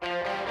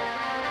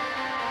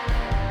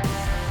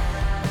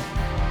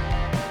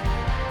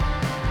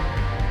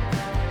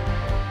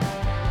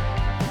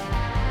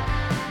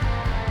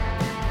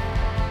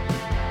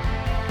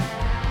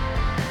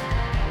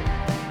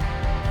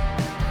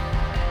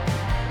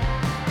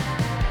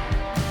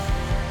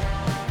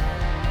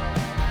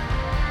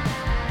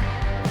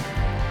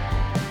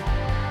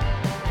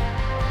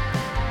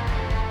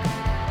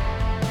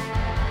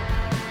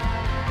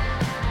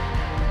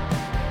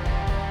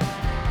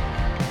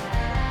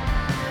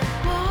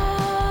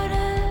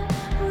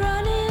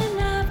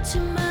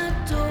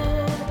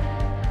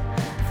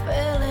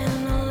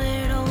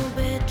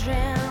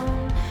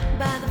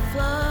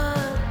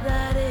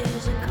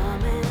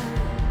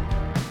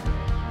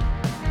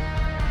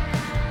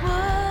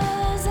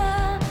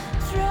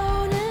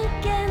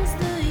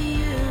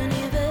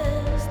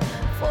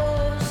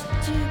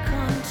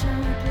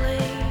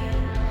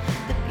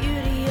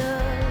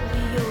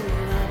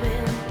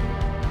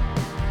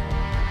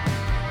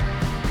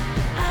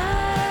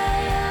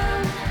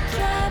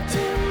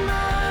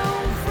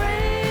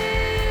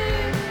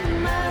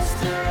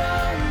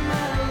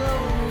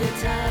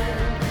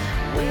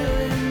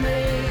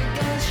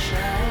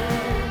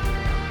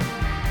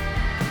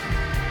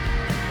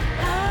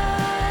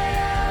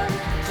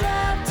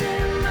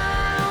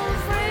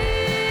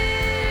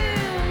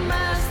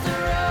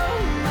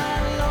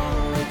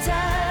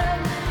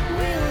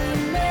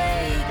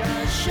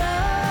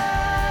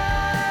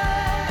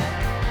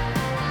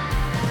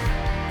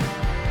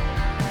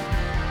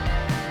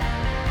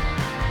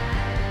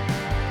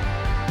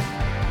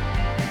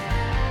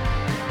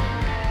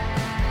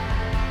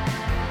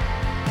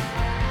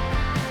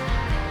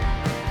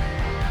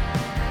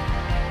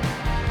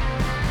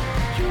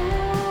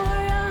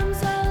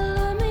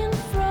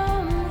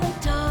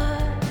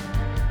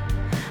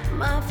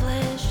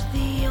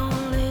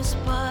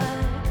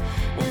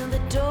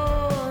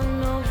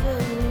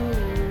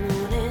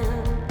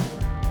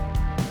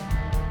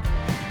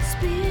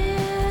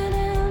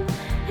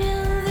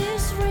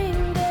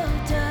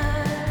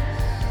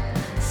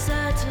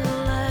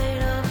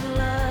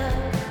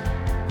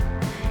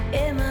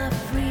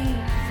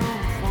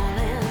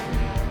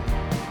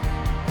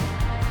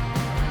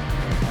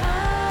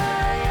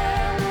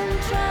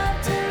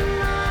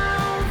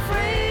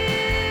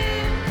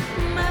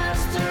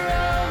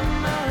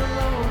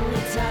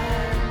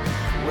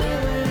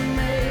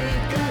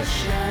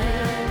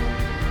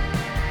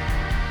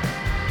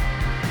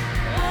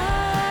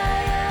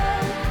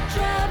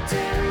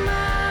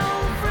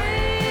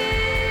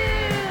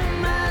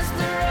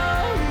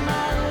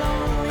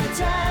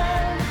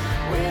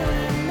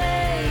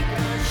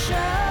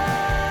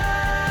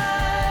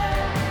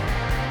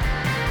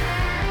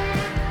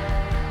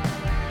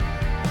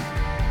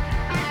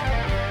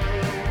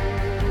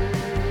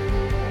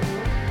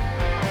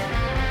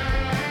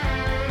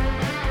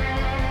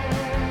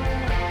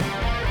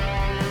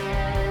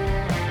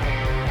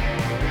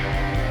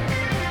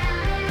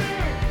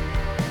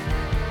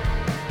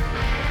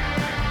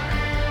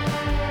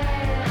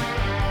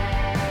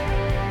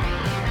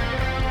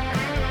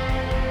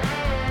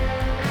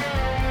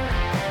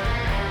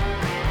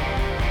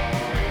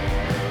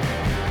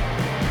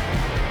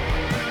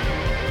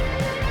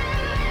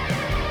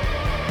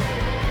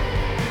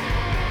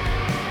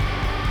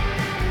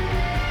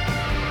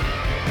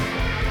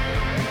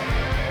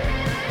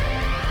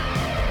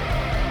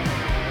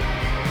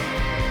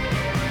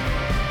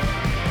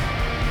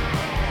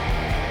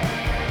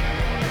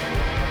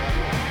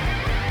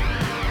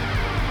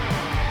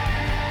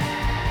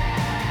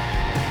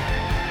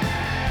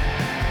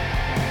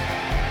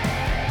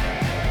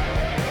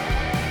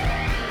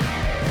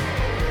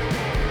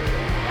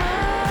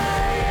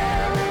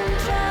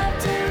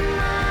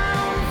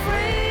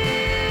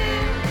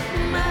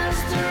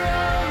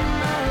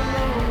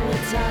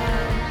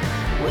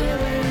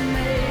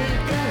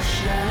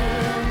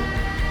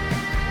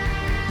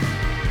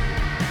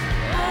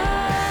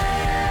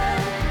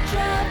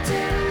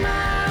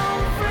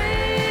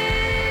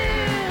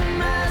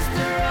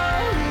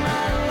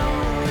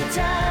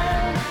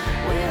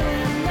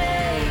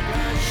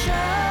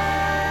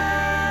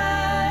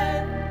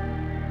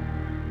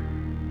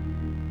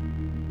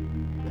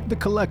The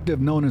collective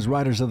known as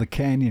Riders of the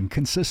Canyon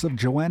consists of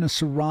Joana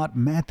Serrat,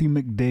 Matthew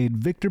McDaid,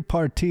 Víctor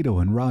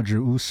Partido, and Roger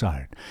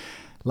Usart.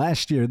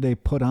 Last year, they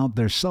put out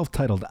their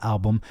self-titled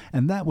album,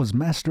 and that was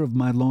Master of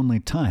My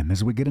Lonely Time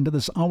as we get into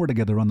this hour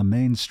together on the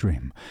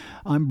mainstream.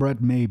 I'm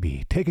Brett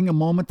Maybe, taking a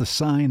moment to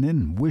sign in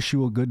and wish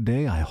you a good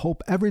day. I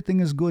hope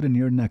everything is good in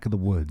your neck of the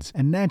woods.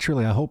 And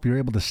naturally, I hope you're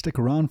able to stick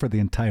around for the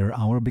entire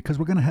hour because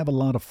we're going to have a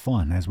lot of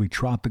fun as we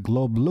trot the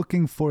globe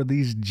looking for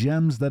these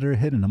gems that are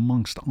hidden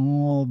amongst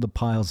all the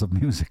piles of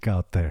music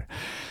out there.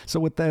 So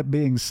with that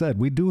being said,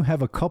 we do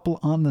have a couple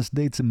honest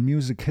dates in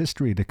music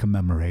history to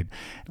commemorate.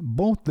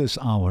 Both this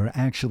hour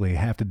actually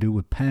have to do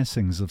with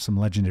passings of some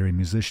legendary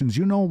musicians.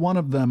 You know one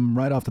of them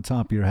right off the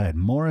top of your head.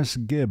 Maurice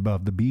Gibb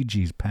of the Bee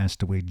Gees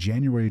passed away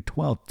January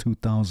 12th,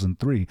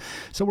 2003.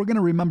 So we're going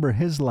to remember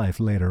his life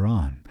later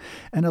on.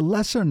 And a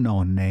lesser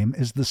known name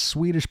is the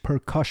Swedish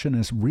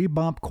percussionist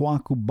Rebop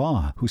Kwaku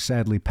Ba, who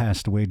sadly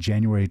passed away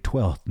January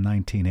 12th,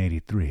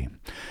 1983.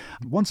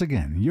 Once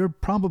again, you're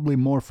probably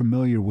more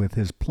familiar with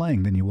his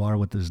playing than you are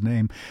with his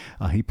name.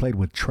 He played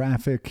with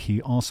Traffic.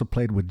 He also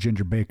played with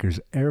Ginger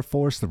Baker's Air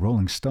Force, the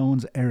Rolling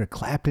Stones, Eric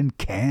Clapton,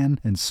 Can,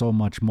 and so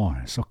much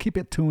more. So keep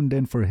it tuned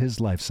in for his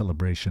life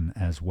celebration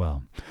as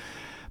well.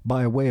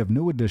 By way of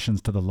new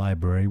additions to the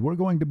library, we're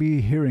going to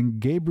be hearing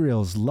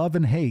Gabriels' Love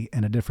and Hate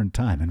in a Different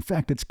Time. In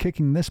fact, it's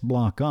kicking this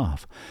block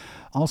off.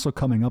 Also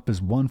coming up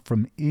is one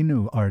from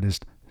Innu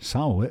artist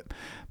Shauit,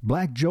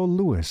 Black Joe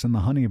Lewis and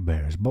the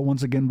Honeybears. But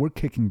once again, we're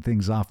kicking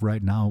things off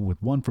right now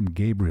with one from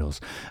Gabriels,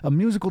 a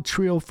musical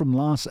trio from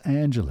Los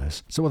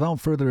Angeles. So without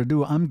further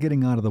ado, I'm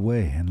getting out of the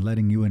way and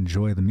letting you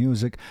enjoy the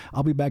music.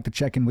 I'll be back to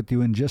check in with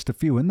you in just a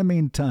few. In the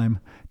meantime,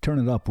 turn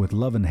it up with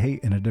Love and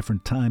Hate in a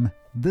Different Time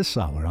this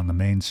hour on the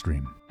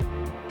mainstream.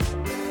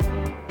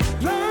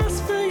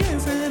 Last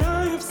things that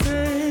I have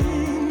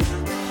seen,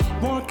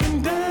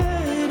 walking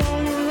dead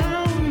all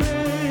around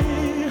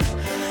me,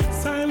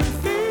 silent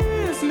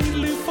fears,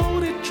 neatly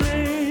folded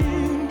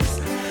dreams,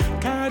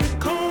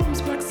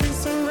 catacombs, black sea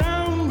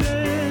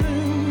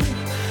surrounding,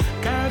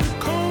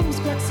 catacombs,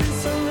 black sea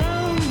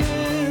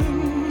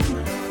surrounding,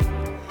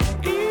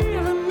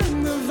 even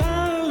in the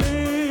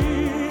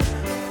valley,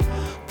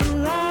 the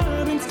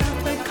rod and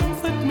staff that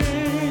comfort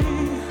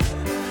me,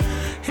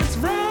 it's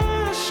right.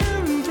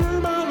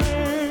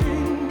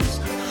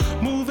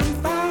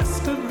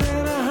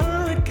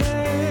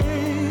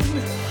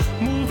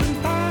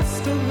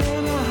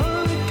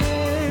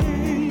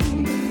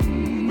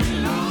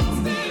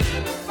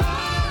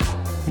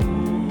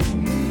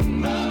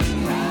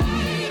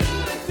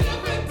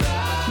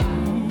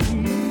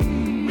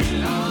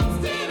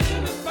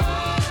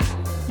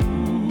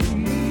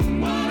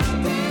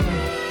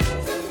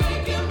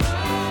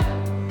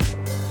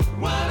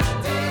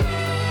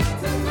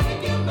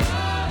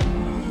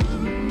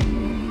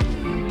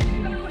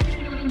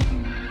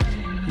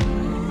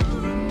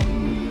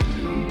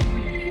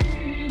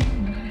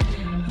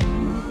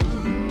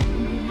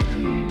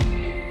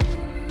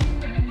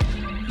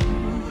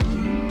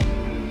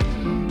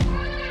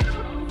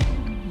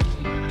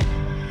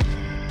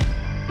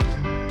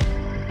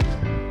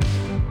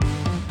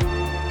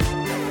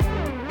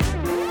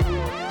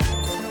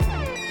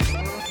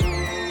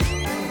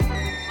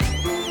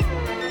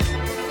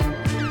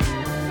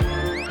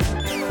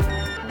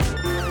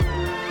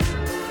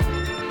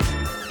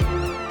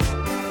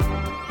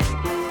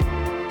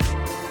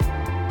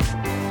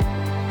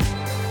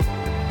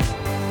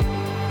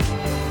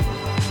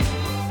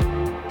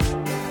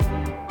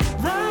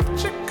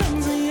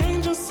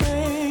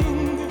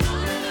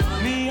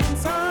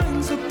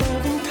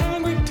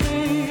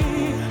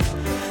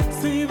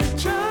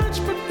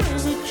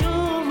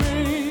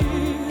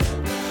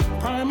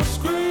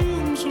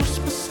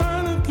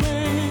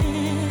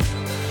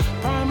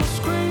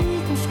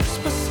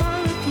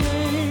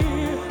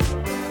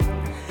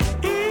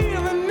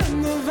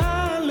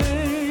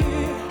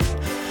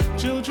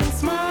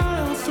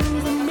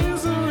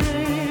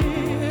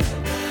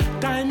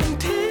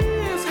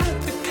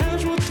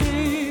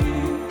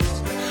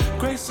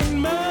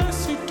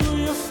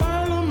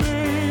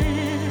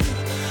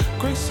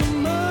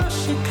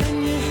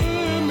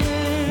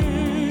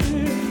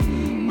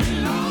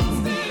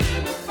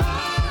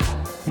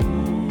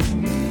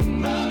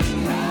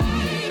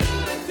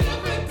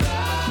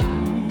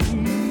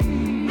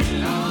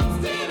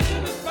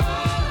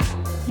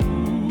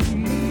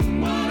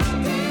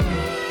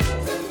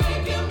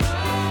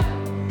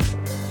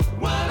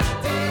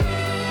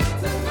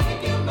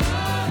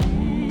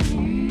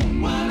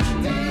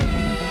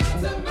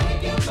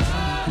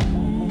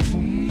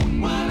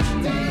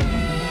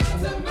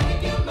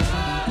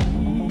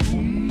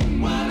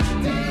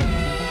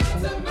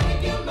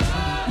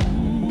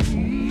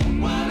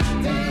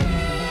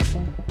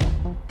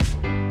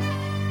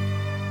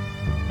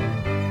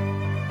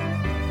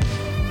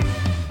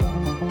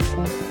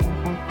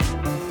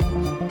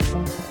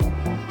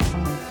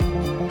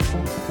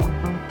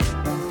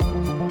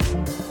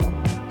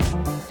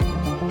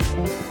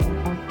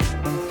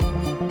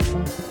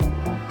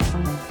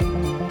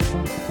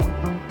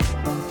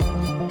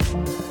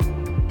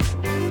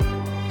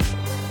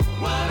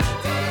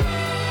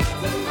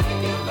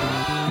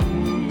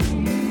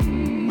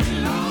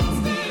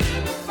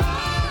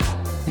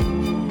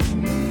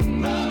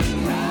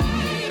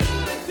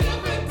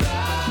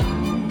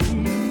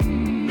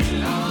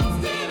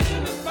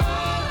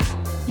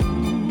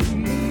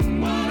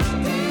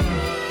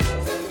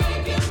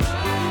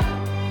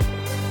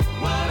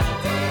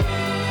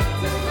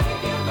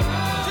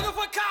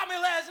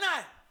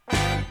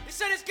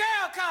 this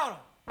girl called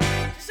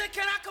her. She said,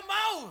 can I come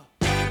over?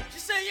 She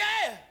said,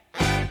 yeah.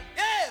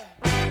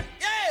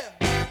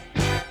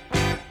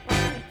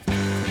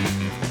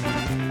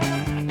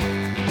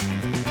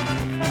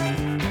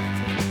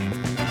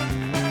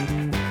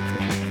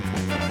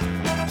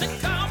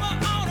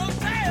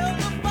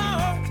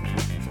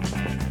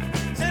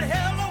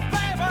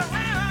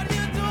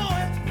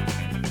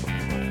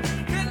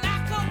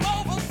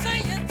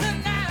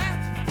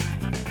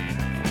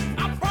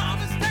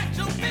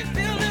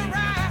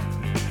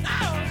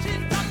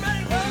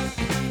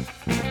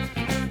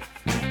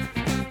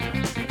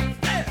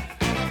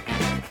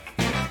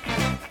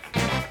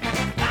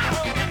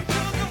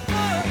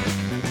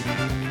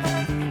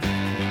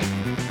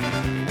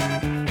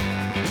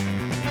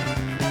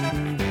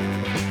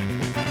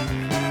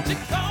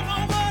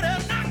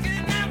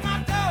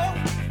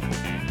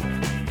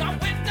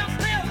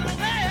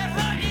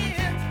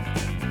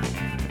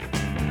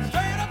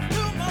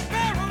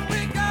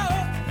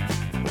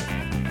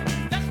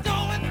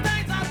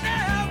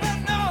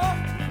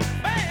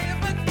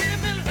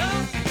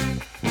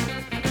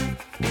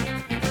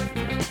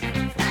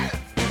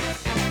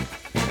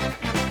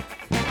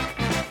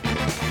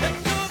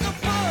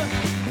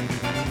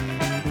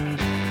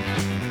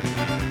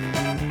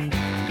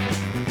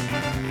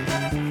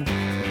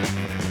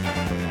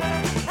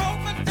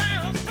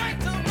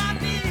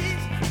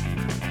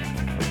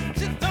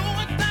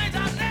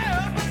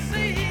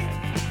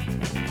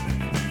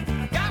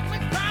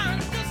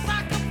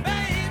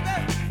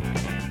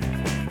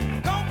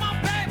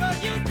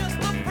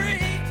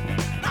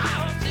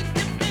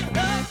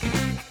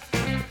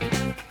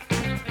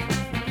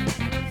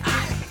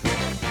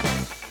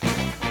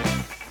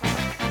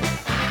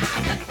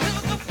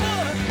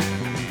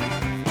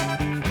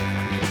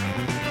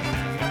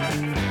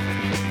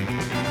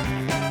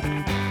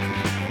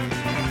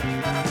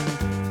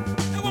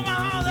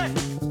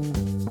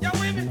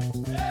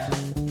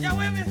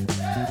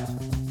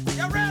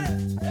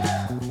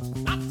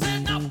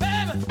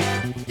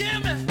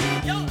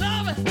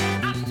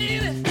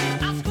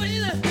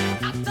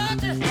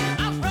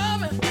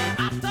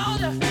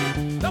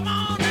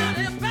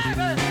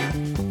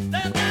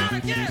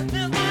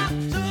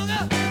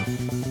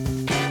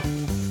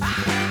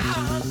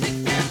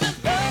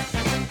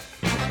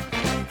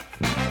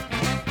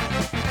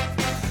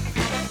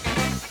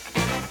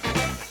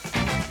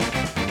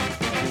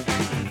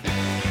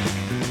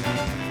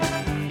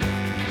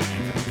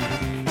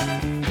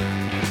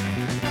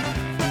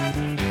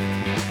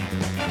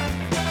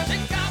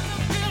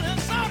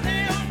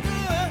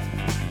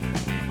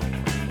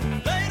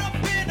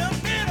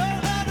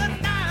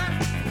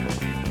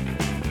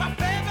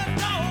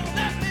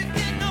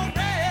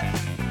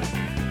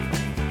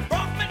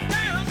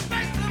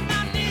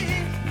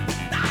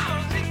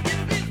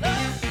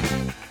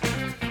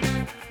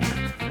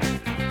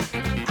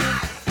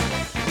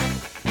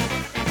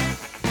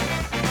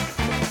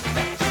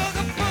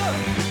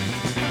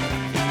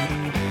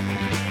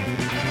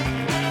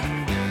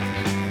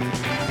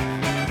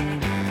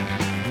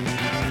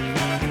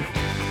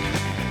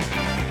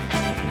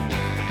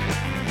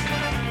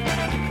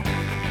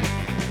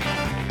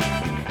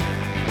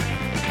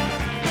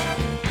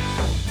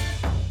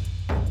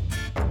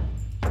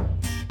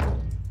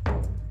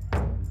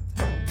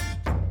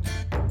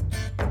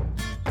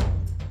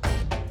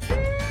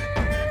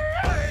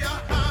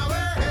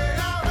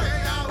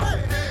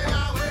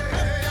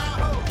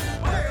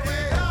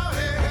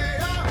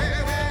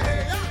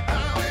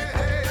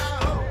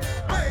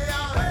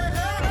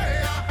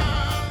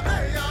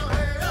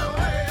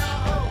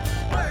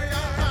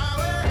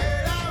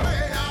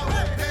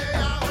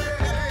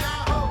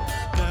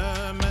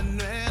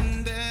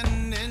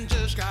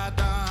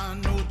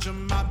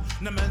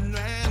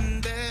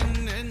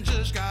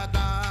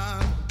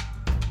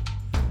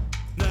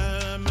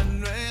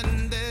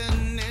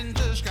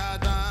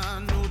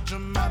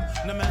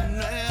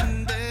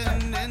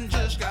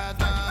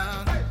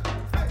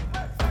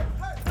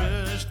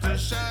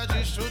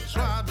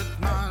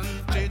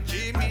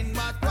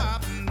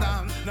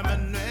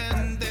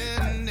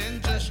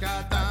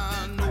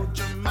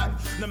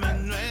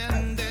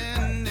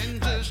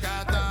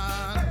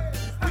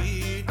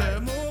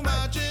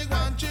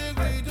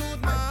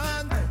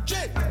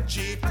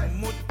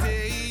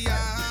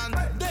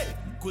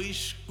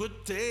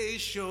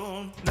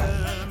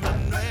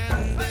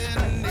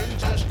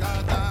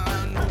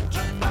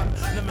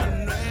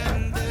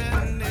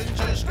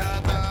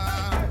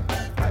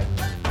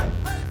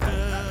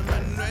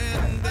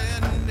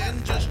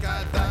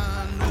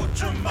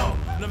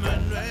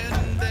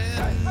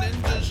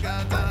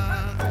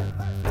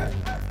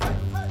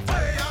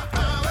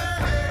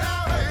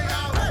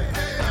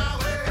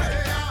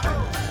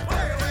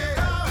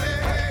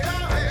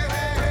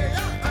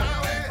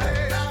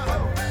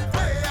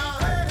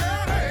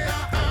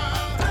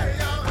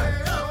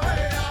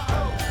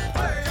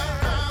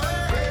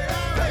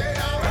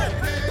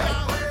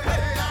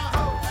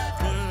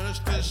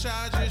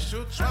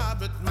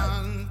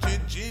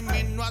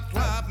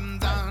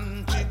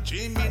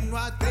 Jimmy,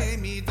 what they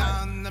me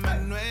done, the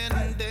man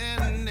when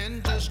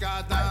then just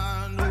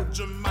Nutshimam,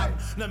 Nutshimam,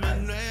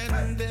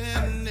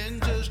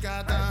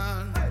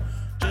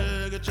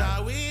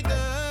 Shauit,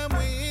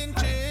 Win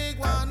Chick,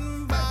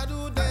 One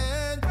Badu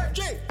Den,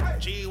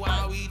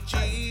 Chihuahua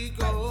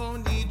Chico,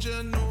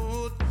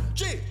 Nijanut,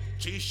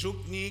 Chishuk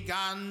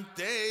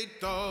Nigante,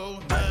 To,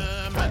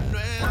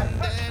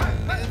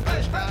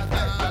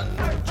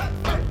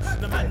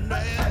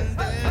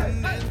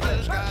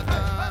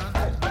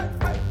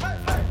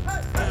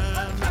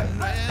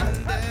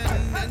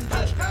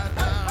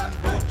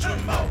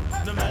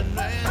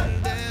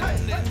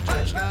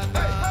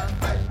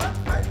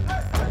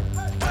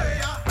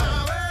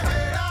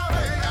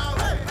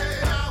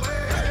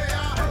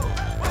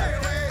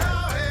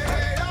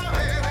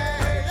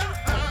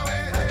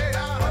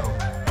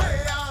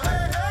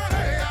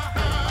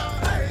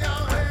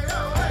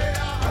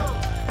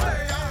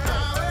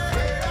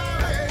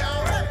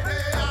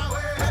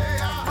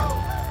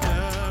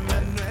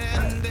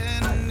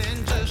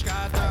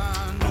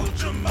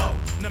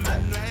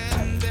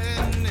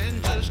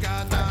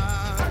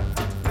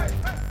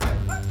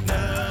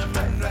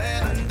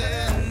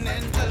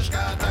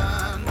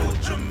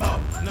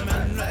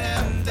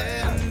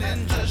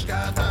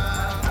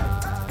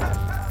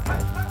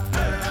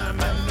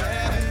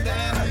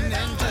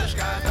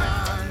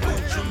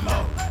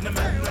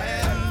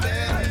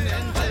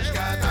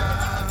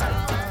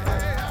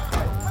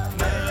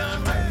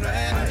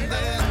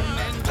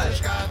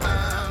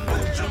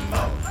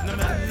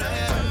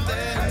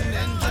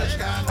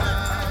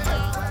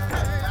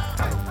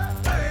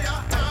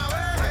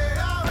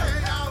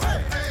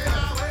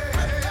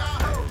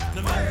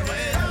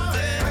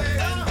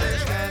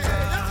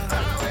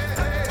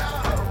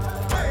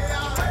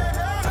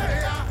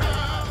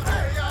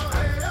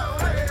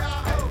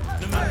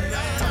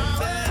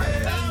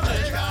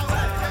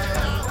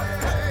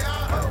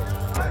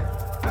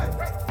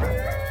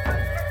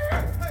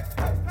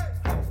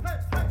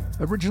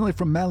 Originally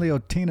from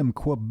Maliotinum,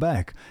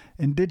 Quebec,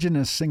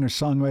 indigenous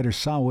singer-songwriter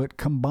Shauit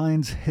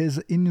combines his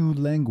Innu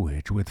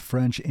language with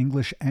French,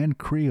 English, and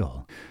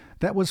Creole.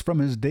 That was from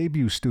his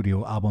debut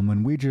studio album,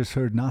 and we just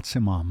heard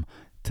Nutshimam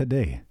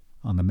today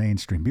on the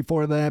mainstream.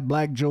 Before that,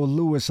 Black Joe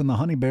Lewis and the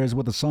Honeybears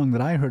with a song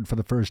that I heard for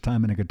the first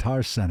time in a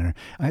guitar center.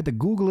 I had to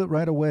Google it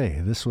right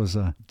away. This was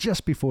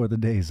just before the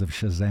days of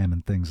Shazam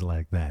and things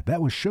like that.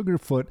 That was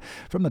Sugarfoot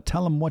from the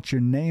Tell 'Em What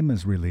Your Name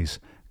Is release,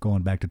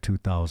 going back to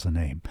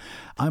 2008.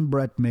 I'm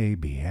Brett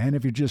Maybe, and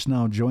if you're just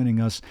now joining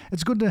us,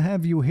 it's good to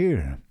have you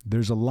here.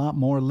 There's a lot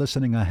more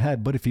listening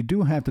ahead, but if you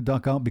do have to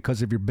duck out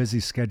because of your busy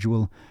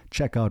schedule,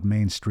 check out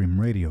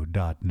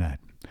mainstreamradio.net.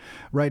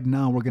 Right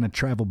now, we're going to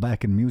travel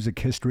back in music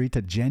history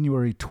to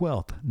January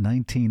 12th,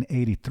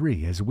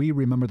 1983, as we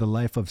remember the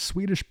life of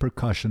Swedish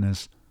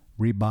percussionist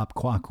Rebop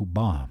Kwaku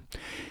Ba.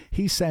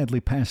 He sadly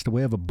passed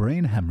away of a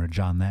brain hemorrhage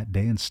on that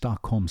day in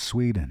Stockholm,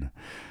 Sweden.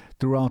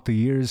 Throughout the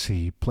years,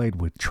 he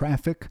played with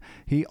Traffic.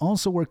 He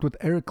also worked with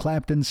Eric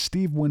Clapton,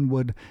 Steve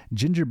Winwood,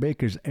 Ginger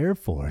Baker's Air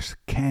Force,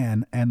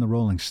 Can, and the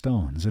Rolling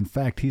Stones. In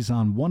fact, he's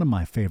on one of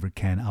my favorite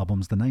Can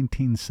albums, the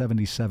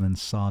 1977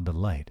 Saw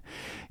Delight.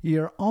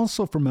 You're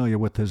also familiar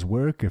with his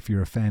work if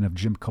you're a fan of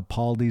Jim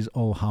Capaldi's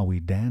Oh How We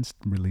Danced,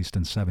 released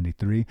in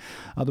 73.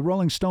 The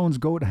Rolling Stones'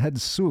 Goat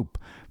Head Soup,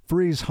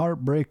 Free's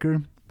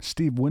Heartbreaker,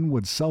 Steve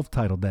Winwood's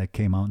self-titled that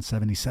came out in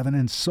 77,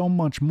 and so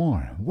much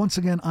more. Once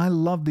again, I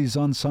love these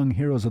unsung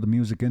heroes of the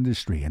music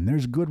industry, and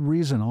there's good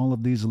reason all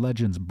of these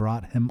legends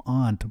brought him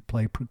on to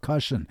play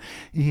percussion.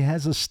 He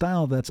has a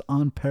style that's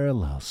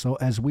unparalleled, so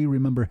as we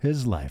remember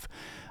his life,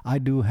 I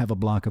do have a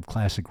block of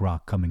classic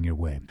rock coming your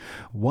way.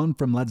 One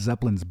from Led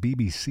Zeppelin's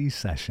BBC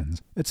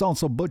sessions. It's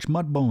also Butch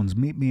Mudbone's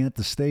Meet Me at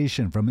the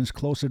Station from his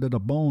Closer to the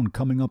Bone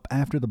coming up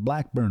after the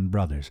Blackburn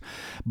brothers.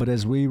 But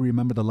as we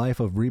remember the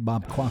life of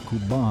Rebop Kwaku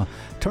Ba,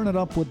 turn it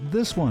up with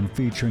this one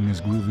featuring his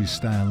groovy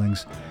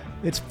stylings.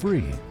 It's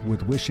Free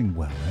with Wishing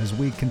Well as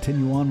we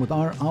continue on with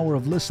our hour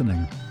of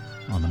listening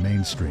on the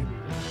mainstream.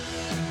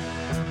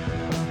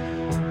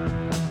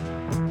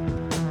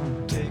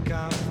 Take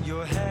out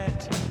your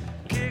hat,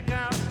 kick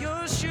out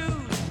your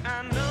shoes.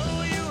 I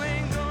know you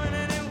ain't going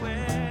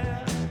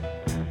anywhere.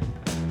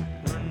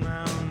 Run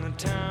round the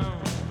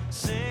town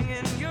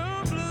singing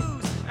your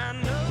blues. I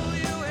know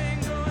you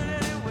ain't going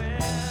anywhere.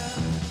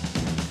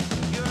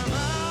 You've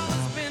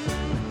always been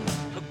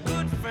a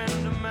good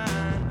friend of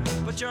mine,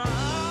 but you're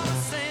always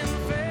saying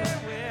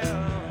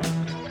farewell.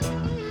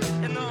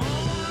 And the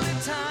only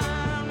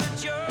time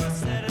that you're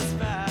satisfied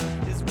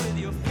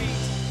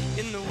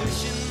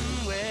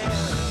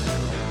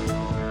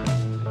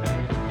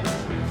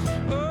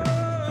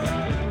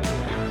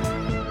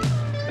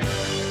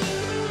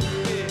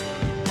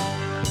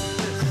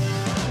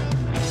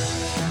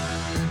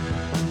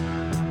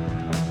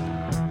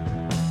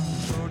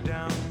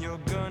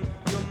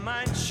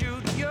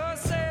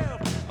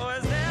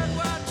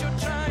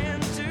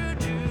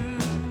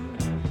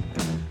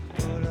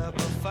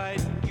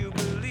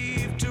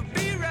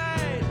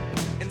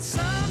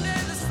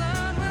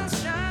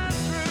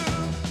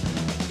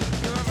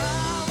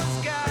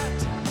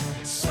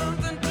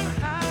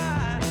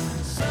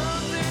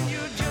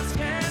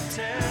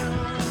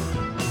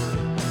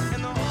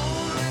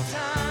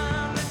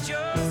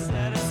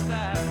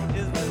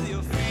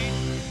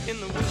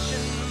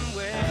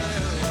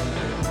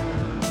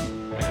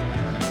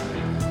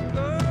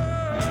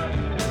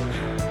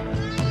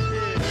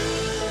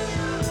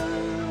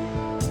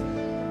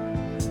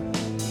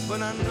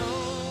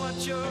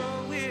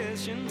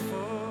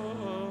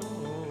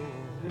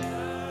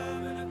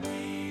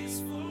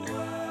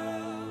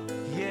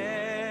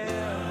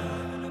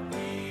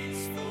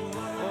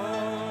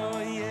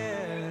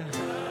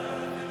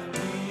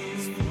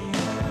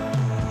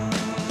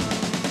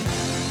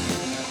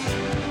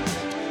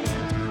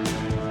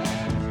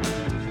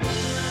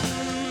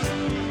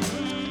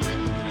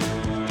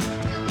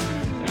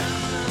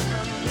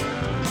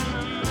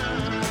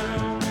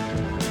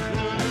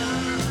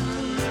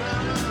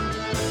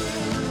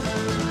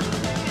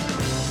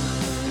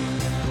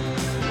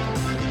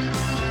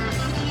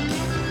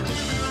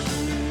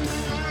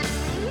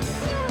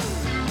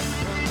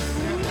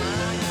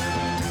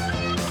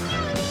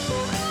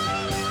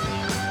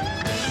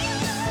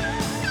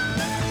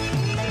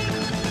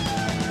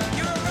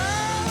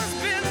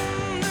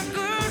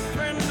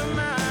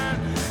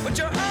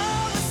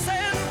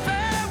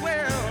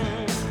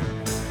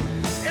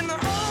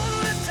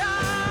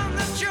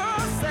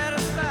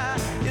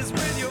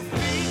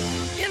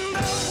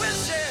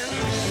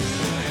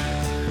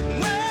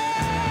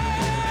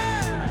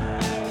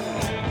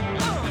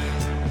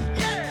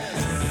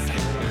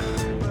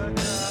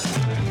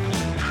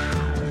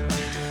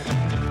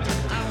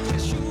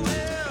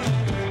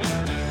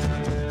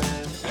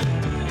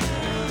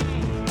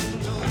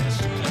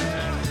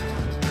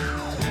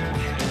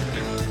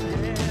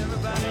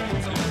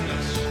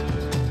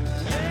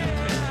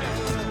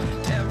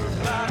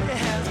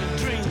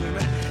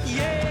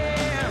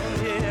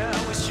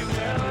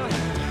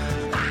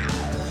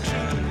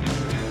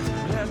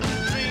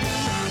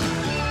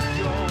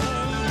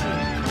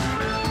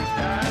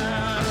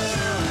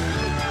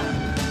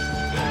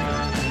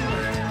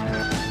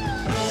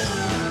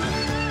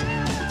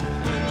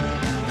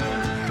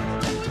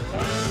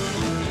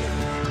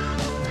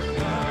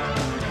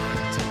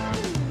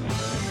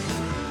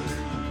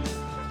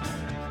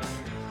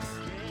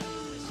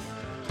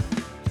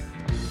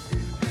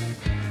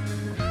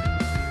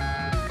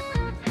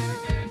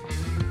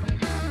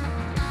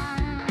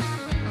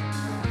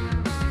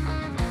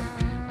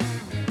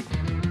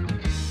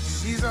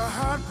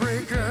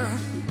heartbreaker.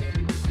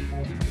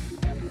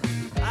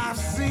 I've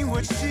seen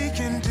what she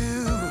can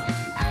do.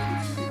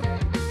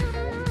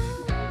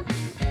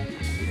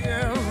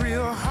 Yeah, a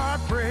real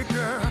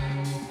heartbreaker.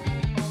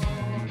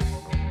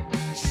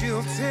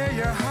 She'll tear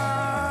your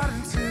heart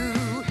in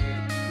two.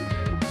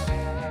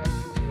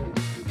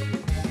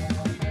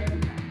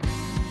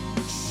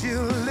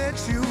 She'll let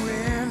you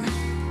in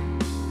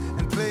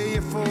and play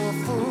you for a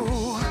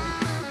fool.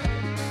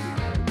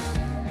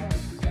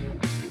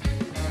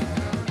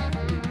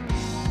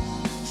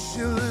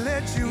 She'll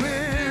let you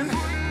in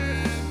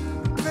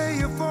and play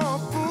you for a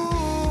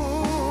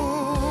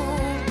fool.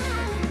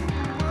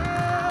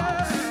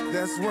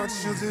 That's what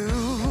she'll do.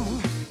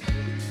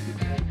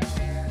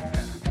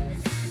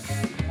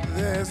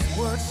 That's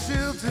what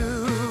she'll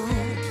do.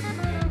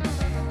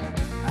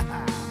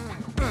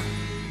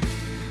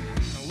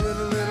 With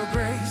a little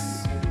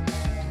grace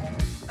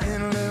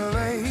and a little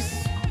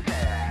lace.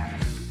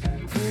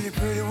 Pretty,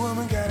 pretty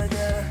woman got a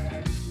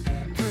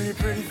pretty,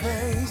 pretty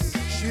face.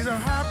 She's a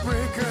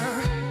heartbreaker.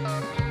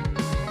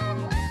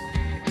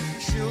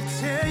 She'll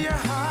tear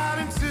your heart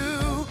in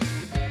two.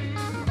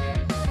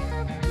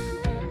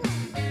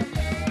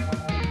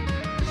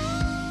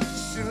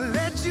 She'll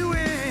let you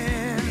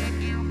in,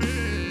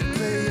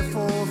 play you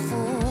for a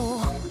fool.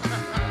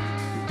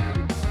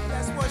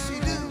 That's what she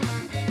do.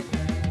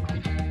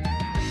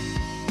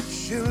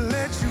 She'll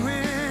let you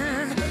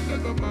in,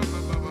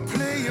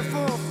 play you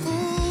for a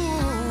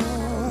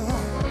fool.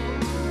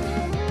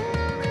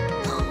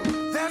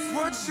 That's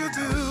what she'll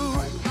do.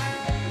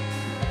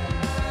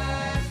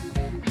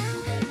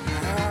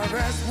 Ah,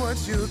 that's what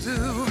she'll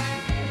do.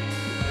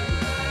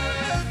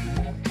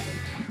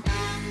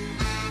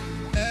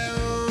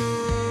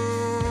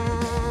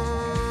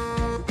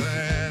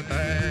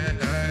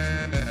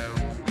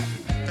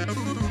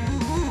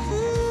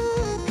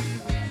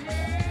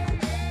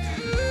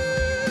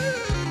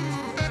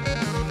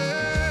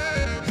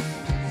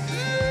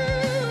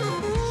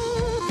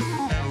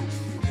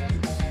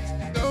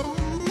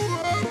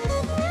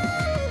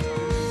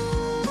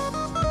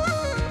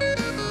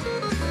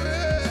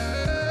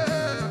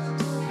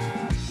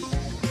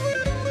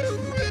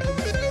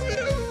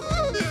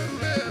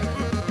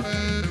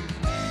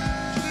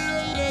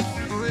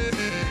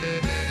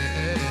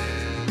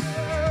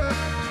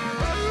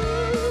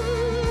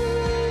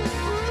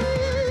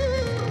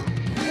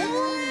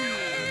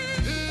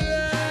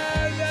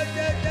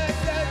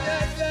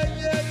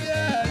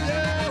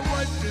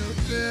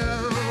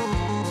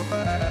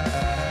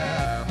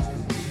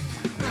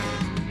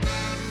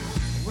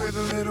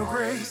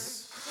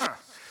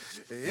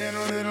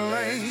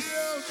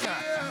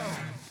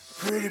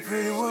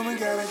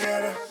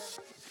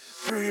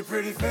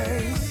 Pretty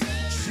face,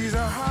 she's a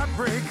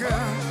heartbreaker.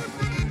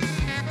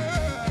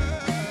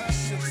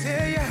 She'll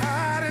tear your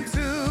heart in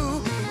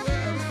two.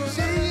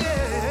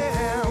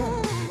 Yeah.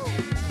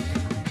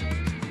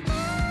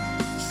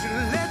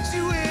 She'll let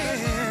you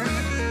in,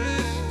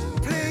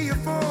 play you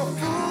for a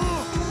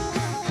fool.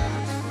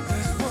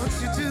 That's what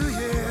you do,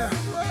 yeah.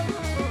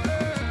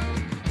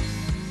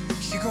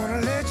 She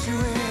gonna let you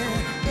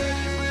in,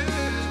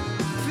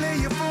 play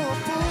you for a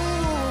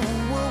fool.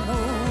 Whoa,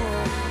 whoa.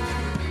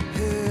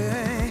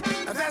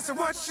 That's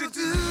what you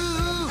do.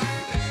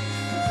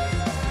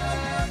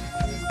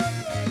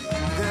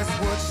 That's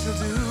what you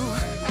do.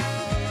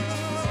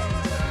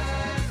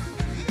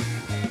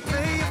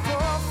 Play you for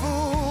a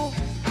fool.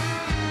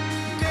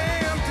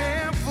 Damn,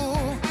 damn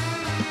fool.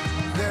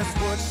 That's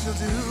what you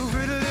do.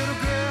 Pretty little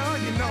girl,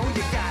 you know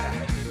you gotta.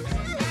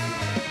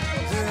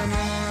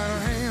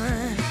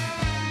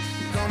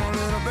 Come on,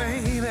 little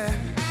baby.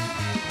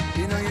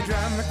 You know you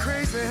drive me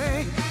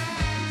crazy.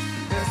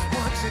 That's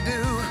what you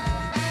do.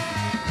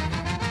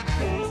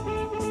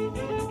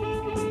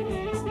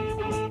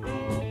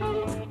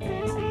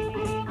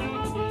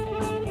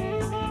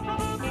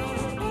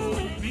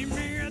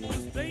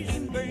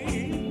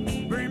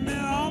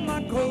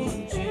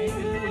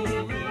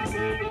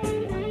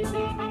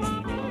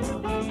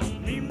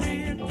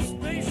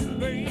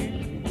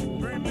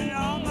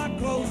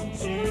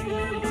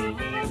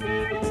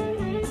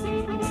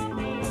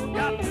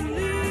 Got to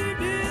leave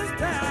this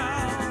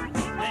town,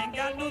 ain't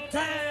got no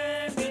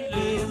time to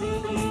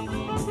live.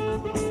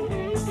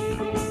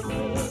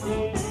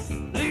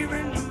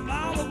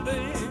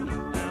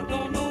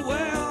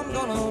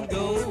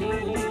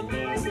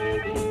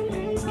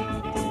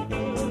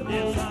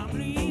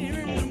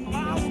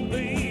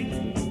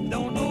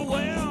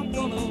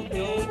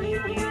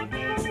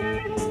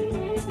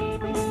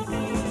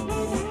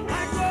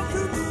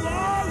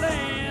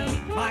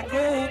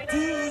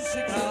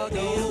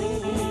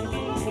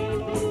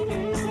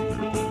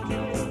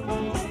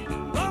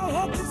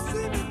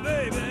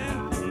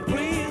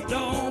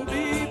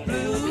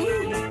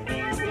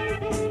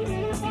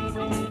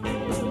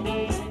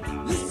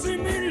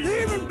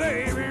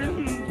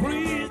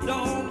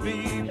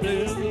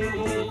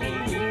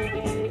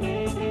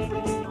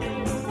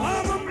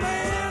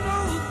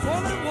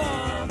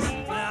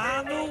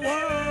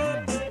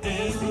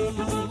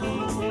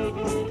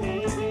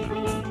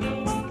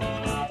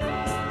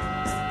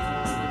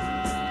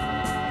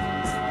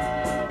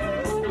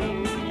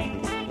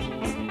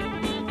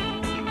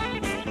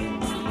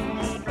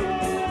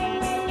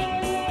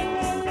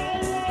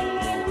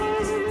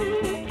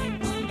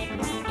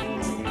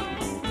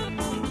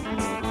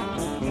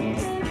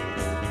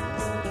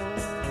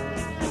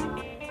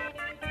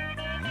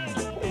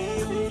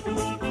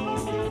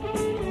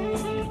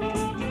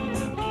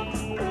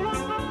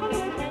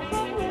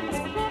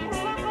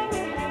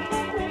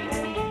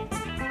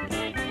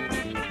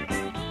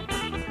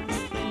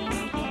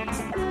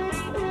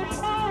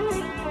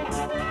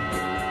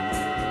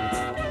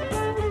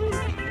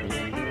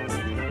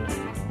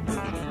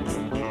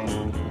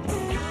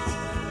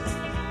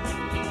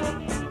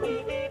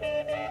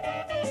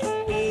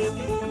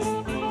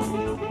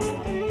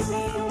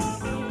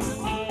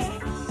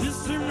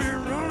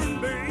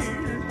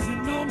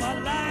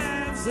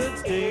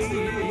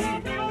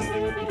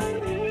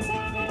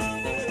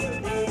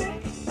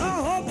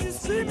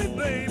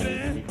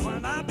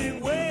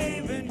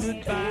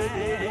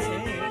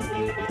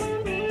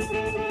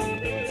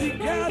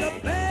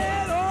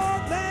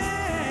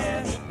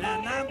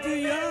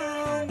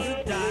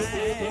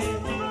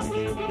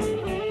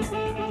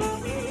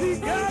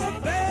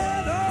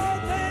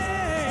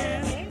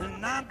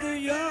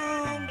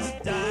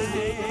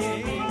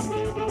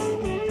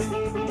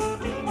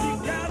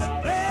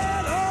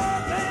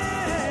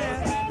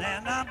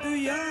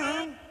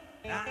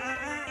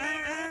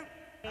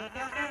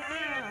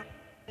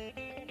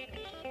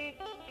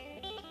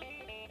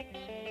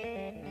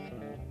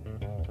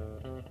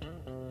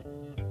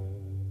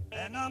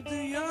 And I'm too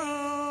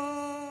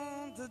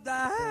young to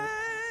die.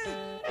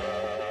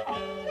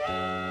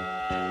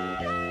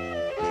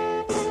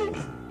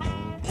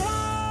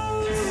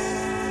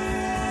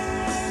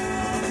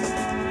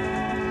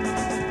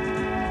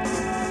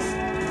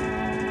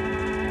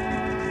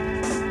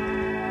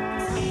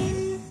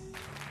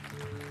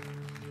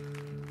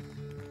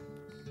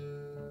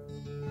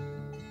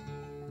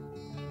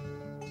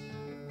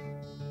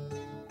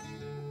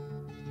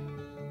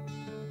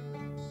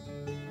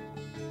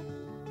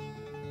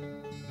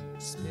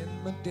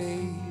 Spend my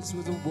days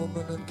with a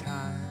woman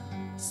unkind,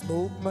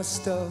 smoke my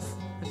stuff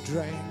and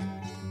drank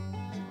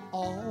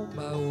all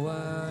my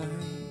wine.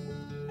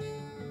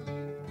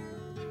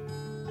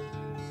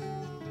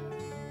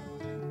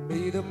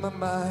 Made up my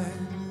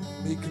mind,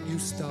 make a new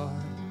start,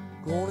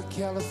 going to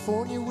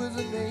California with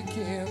an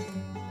aching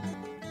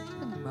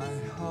in my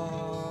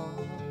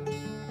heart.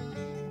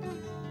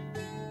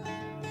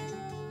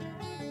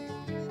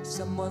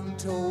 Someone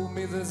told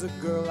me there's a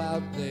girl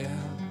out there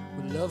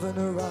with love in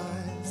her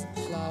eyes and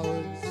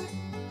flowers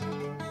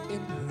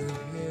in her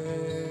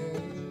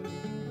hair.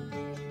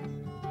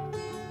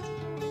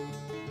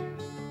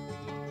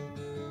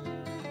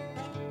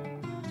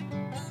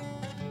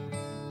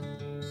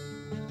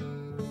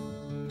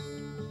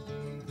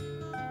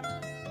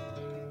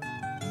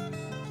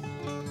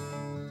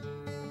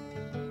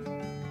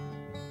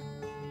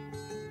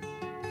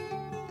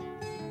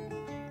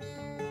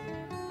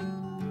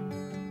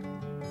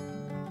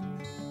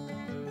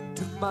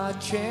 Took my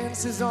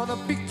chances on a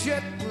big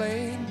jet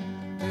plane.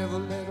 Never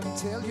let them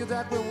tell you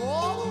that we're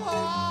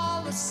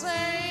all the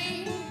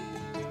same.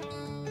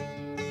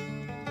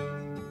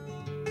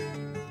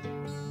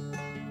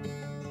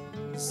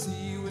 The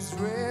sea was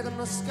red and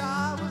the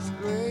sky was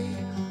gray.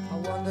 I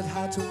wondered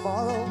how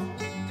tomorrow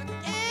could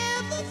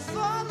ever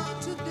follow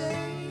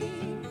today.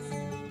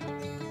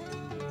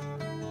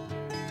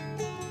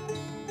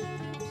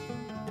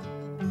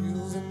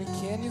 Hills and the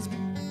canyons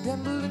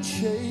bend and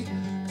shake.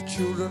 The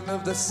children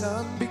of the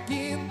sun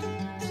begin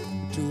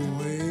to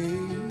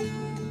wake.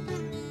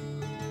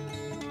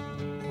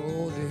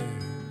 Oh, dear.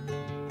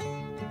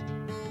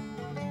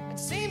 It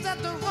seems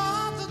that the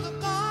wrath of the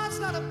gods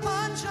got a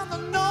punch on the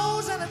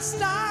nose and it's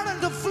starting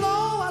to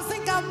flow. I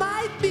think I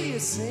might be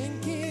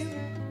sinking.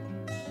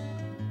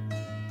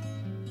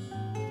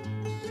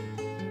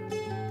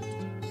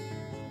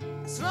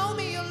 Throw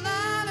me a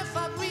line if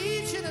I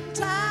reach it in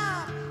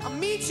time. I'll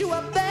meet you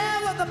up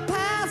there where the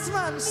paths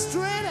run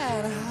straight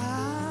and high.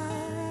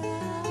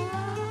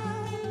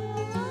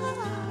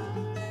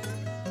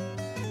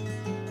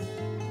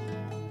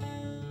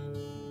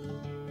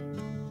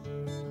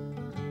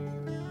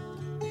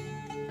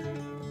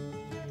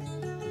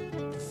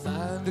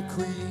 Find a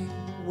queen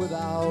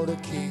without a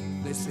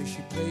king. They say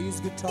she plays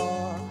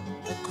guitar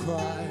and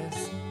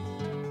cries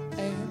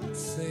and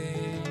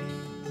sings.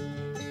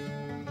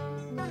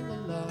 La la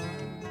la.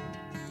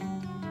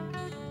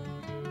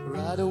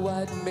 Ride a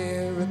white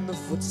mare in the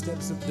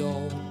footsteps of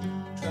dawn,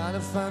 trying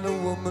to find a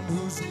woman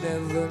who's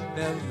never,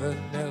 never,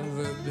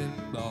 never been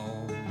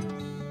born.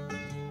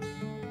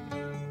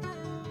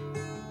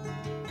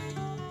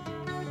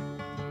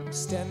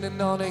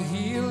 Standing on a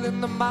hill in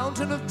the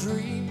mountain of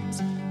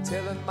dreams,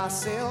 telling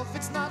myself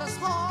it's not as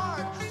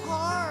hard,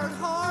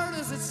 hard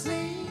as it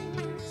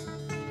seems.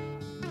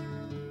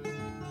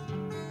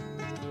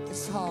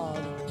 It's hard.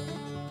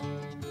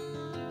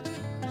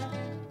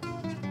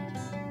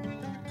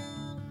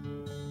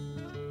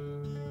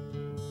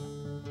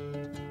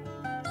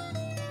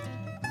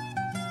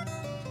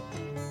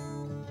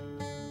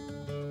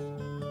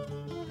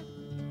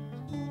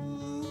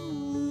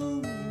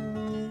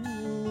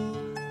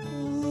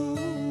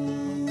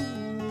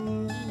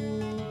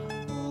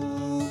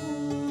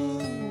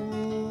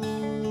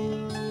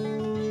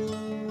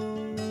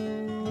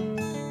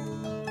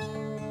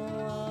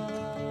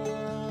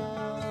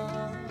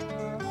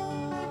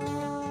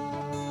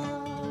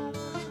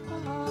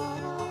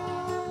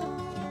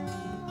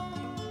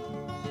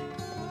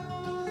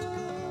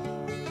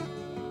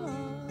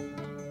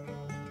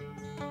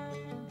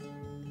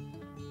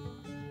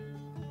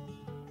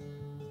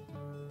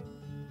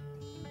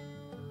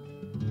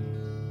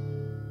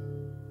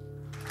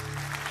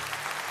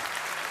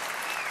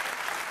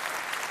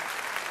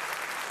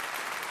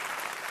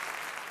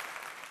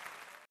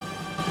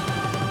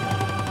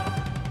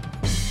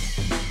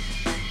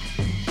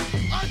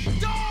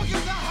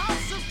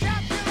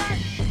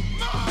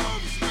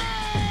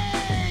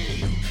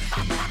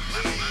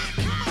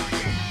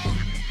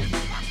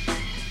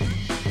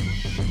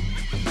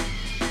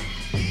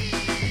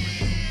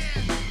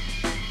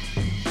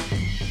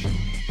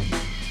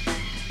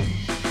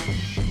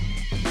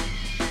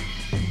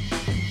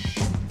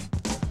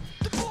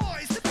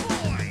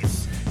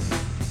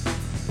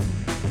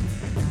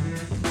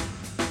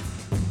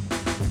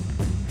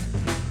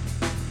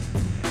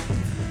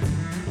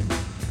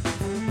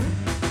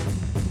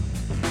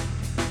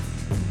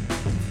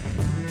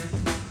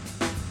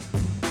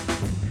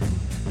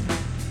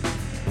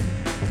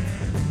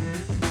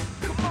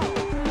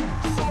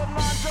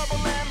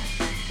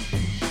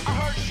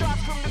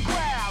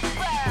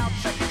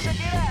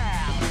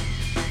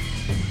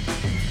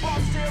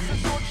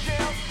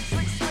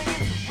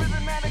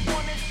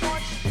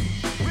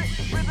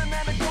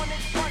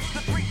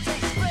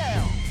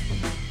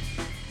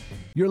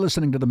 You're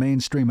listening to The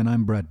Mainstream, and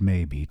I'm Brett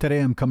Maybe. Today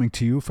I'm coming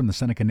to you from the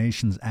Seneca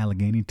Nation's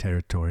Allegheny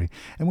Territory,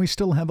 and we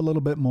still have a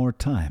little bit more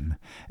time.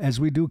 As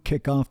we do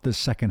kick off this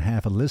second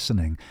half of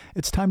listening,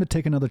 it's time to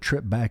take another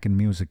trip back in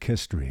music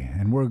history,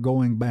 and we're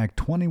going back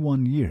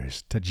 21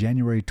 years to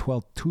January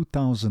 12,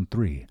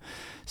 2003.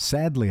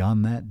 Sadly,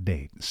 on that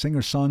date,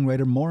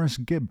 singer-songwriter Morris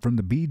Gibb from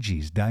the Bee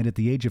Gees died at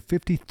the age of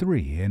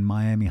 53 in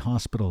Miami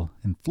Hospital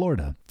in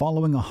Florida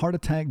following a heart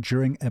attack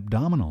during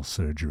abdominal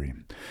surgery.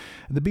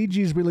 The Bee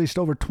Gees released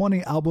over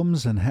 20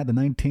 albums and had the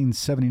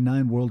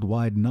 1979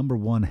 worldwide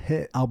 #1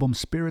 hit album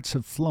Spirits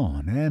Have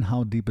Flown and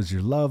How Deep Is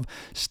Your Love,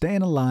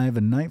 Stayin' Alive,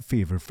 and Night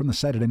Fever from the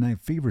Saturday Night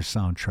Fever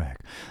soundtrack.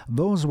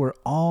 Those were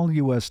all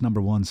U.S.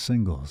 #1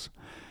 singles.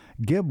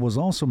 Gibb was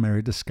also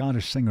married to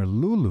Scottish singer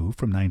Lulu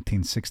from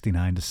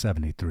 1969 to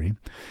 73.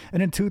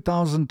 And in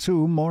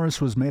 2002, Morris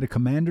was made a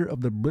commander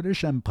of the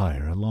British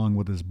Empire along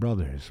with his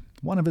brothers.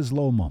 One of his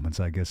low moments,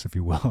 I guess, if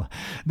you will.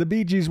 The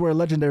Bee Gees were a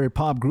legendary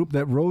pop group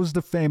that rose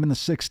to fame in the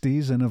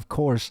 60s, and of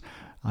course,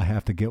 I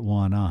have to get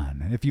one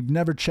on. If you've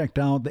never checked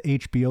out the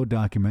HBO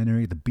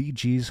documentary, The Bee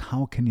Gees,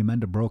 How Can You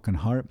Mend a Broken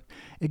Heart?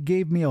 It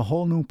gave me a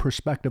whole new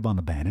perspective on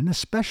the band, and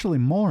especially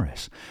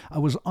Morris. I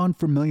was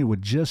unfamiliar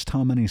with just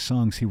how many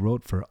songs he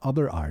wrote for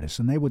other artists,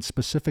 and they would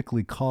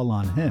specifically call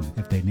on him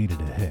if they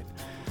needed a hit.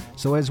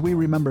 So as we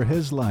remember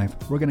his life,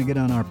 we're going to get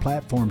on our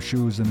platform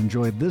shoes and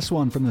enjoy this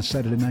one from the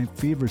Saturday Night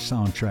Fever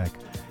soundtrack.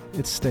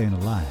 It's Stayin'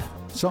 Alive,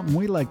 something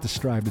we like to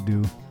strive to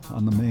do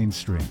on the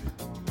mainstream.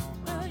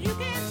 Well, you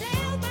can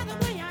tell by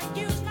the way I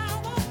use my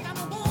walk, I'm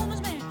a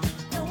woman's man,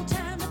 no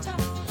time to talk.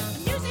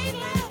 Music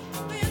loud,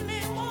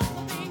 women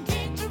walk, being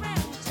kicked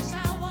around since I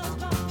was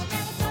born.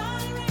 Never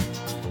tolerate,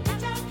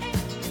 that's okay,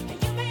 and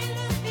you may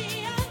look the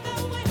other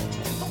way,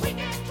 but we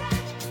can try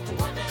to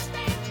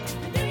understand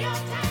the New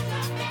York Times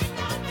of men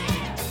on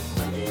man.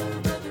 Whether you're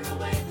a brother or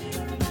whether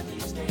you're a mother,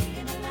 you're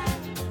staying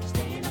alive,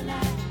 staying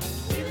alive.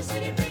 Feel the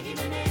city breaking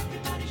and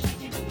everybody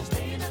shaking, and we're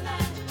staying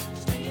alive,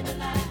 staying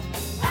alive.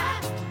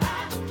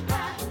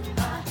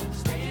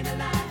 Staying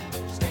alive,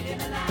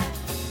 staying alive.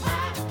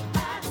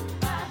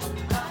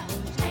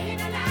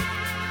 Staying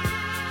alive.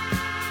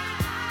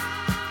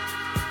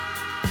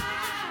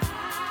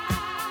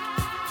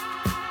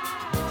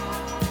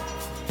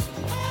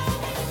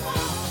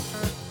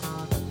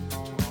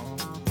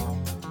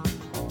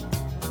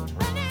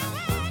 Well, now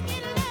I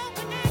get low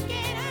when I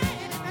get high,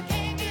 and if I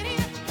can't get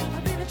in,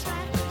 I'll really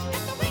try.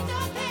 Got the wings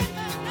of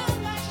heaven on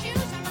my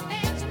shoes, I'm a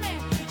dancing man,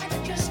 and I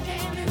just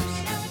can't lose.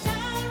 Now it's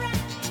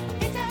alright,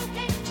 it's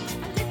okay,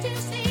 I live to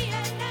see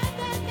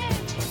another day,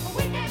 but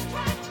we can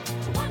try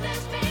to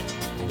understand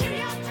the New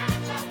York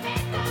Times of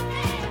men on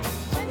man.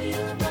 Whether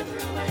you're a brother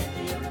or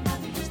whether you're a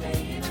mother, you're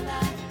staying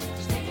alive,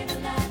 staying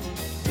alive.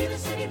 Feel the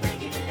city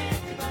breaking and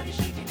everybody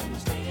shaking, and we're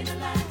staying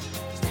alive,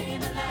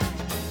 staying alive.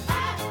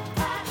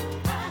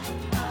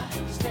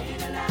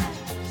 Staying alive,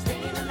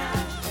 staying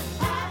alive.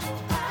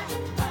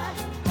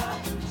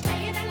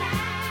 Staying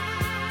alive.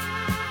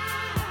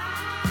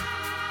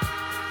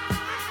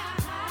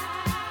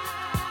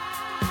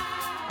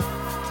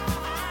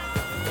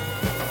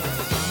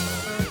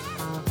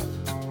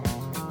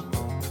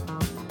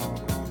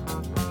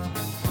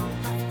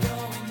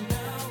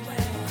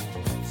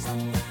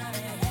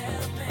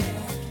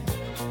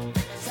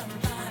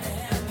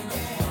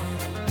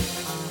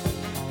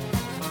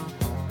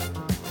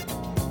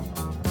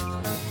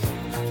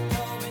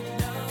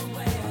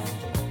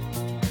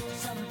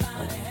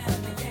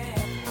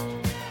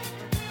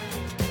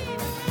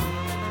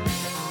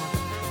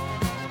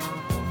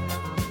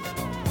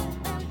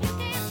 You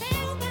can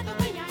tell by the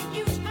way I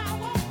use my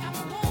walk, I'm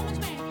a woman's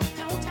man,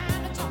 no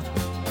time to talk.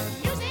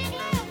 Music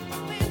loud,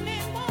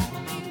 women walk,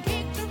 being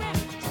kicked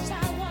around since I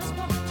was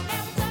born.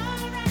 Now it's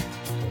alright,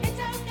 it's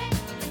okay,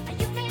 and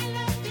you may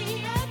look the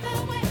other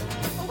way,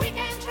 but we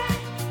can try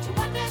to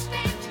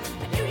understand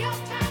the New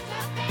York Times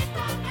of men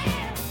on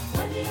man.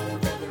 Whether you're a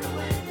brother or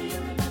whether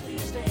you're a mother,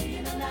 you're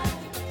staying alive,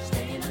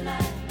 staying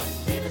alive.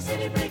 Feel the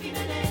city breaking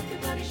and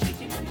everybody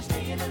shaking, and you're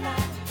staying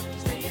alive,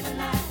 staying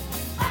alive.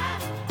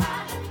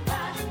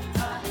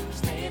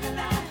 Staying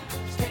alive,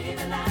 staying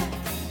alive.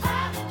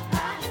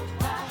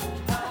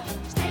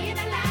 Staying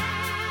alive.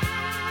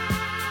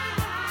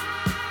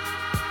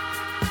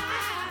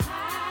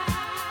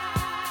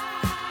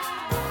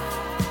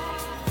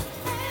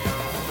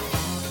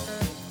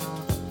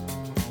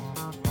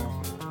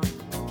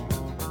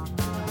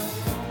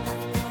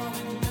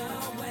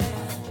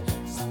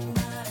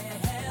 Somebody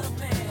help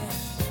me.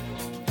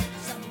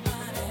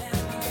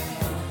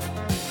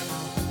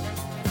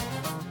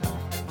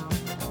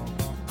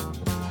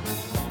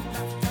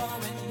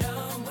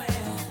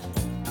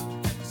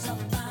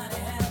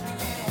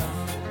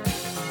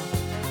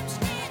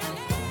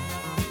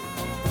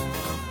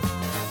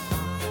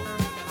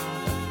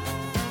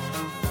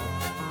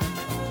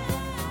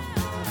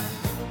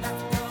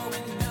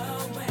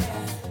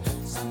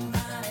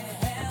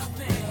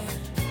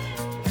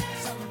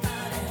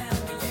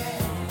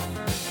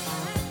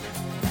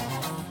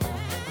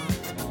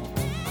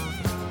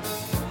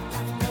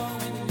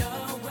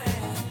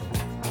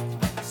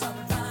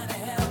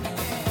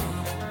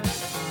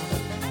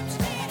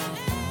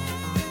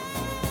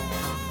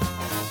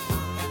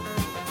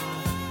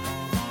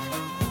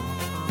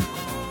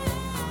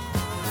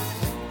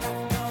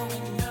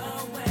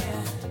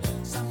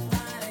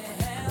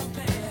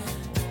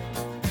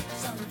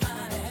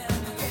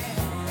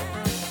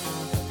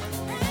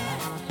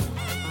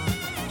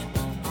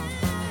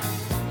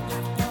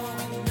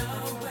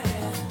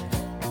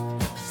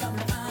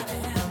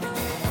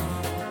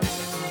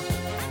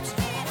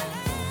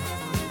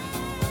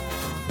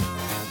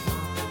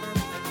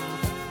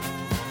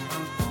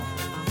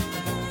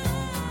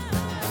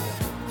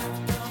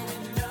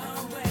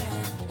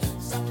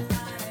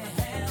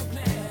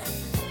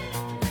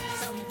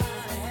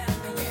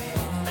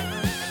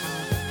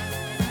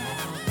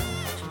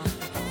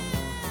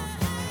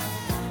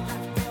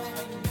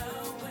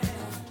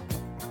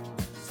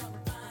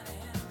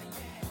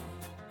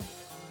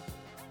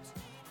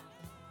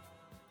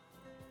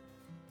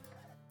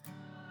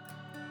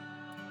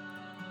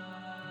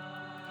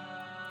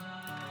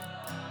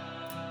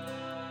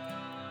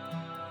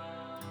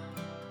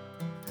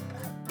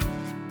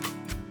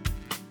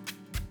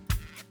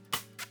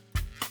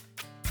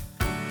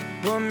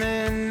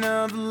 Woman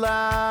of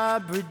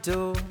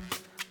Labrador,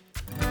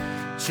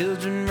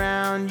 children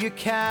round your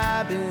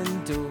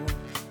cabin door,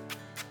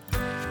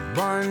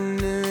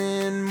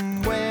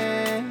 wondering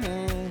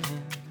when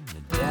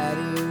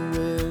Daddy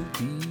will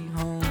be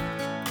home.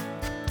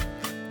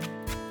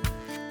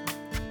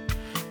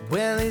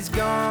 Well, he's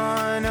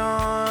gone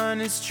on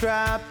his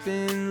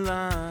trapping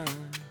line.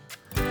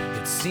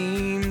 It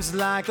seems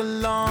like a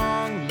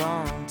long,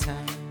 long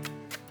time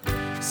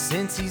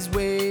since he's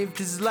waved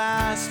his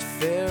last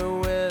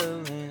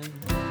farewell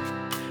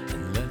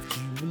and left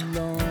you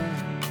alone.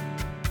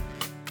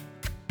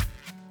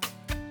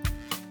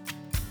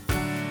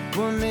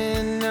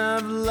 Woman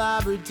of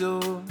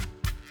Labrador,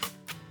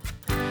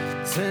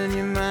 turn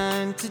your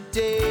mind to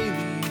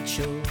daily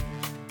chore,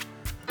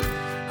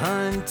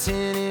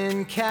 hunting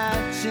and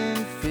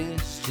catching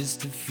fish just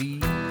to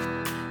feed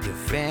your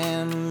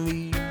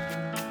family.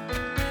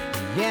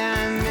 Yeah,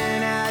 and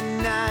then at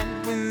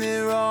night when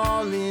they're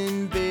all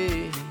in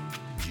bed,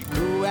 you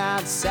go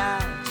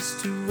outside just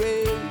to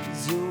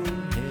raise your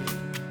head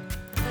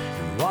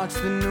and watch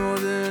the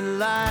northern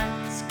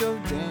lights go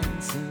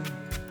dancing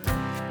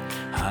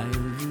high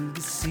over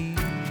the sea.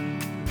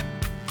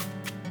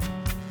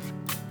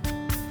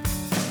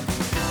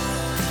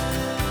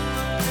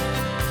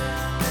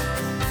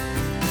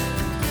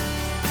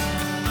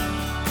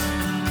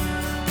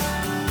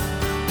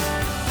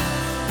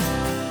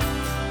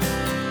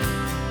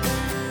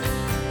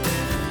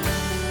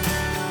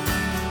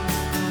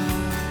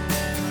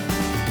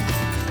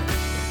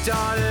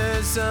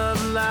 Daughters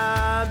of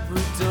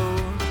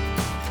Labrador,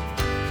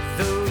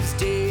 those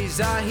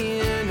days are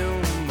here no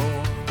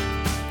more.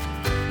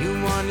 You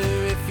wonder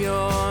if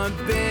your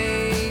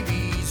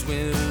babies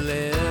will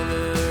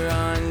ever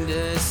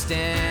understand.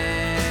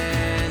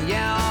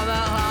 Yeah, all the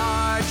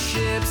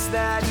hardships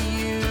that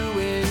you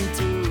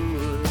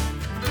endured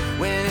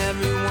when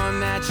everyone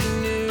that you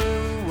knew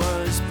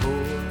was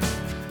poor,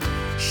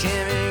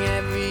 sharing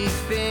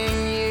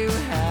everything you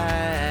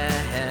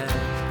had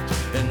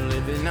and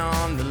living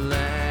on the land.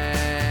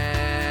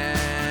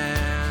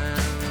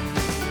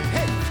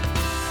 Hey!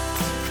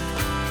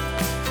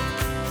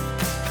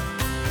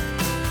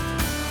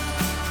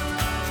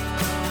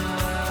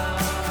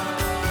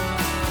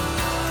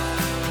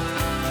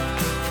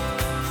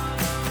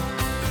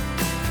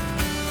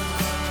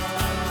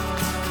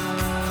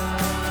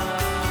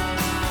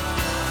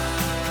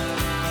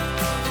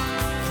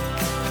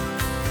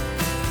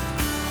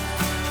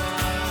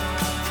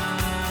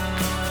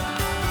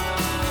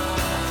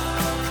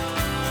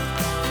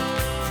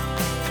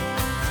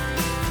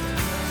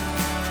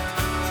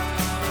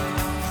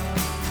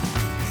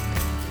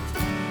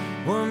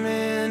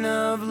 Woman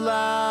of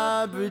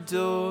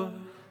Labrador,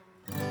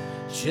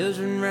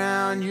 children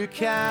round your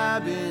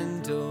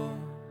cabin door,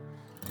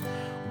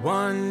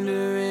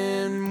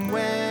 wondering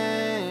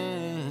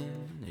when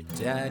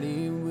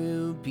Daddy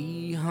will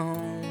be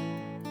home.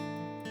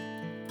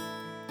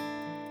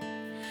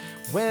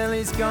 Well,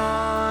 he's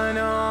gone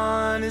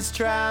on his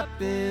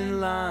trapping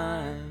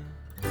line.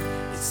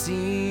 It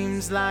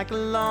seems like a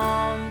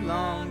long,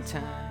 long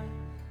time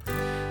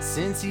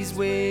since he's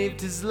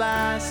waved his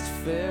last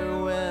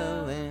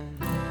farewell and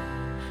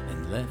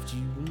left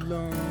you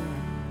alone.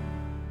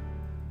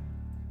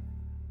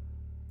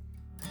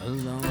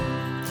 Alone.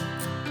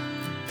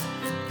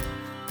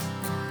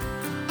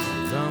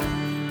 Alone.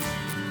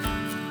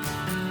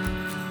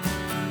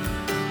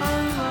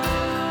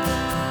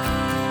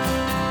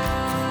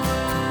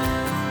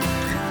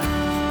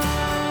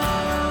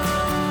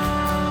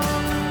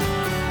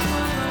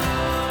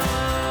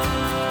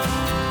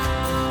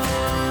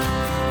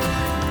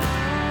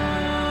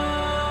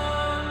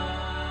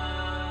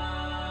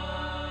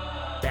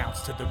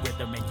 To the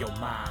rhythm in your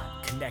mind,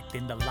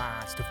 connecting the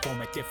lines to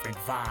form a different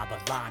vibe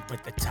aligned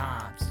with the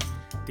times.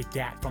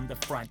 Ddat from the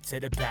front to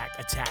the back,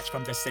 attached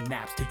from the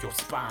synapse to your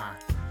spine.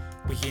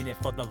 We in it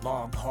for the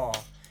long haul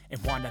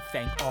and wanna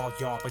thank all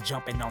y'all for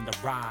jumping on the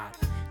ride.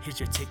 Here's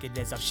your ticket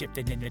as I'm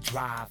shifting in the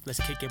drive. Let's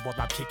kick it while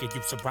I'm kicking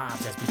you some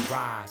rhymes as we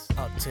rise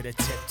up to the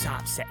tip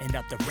top, setting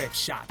up the rip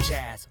shop.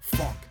 Jazz,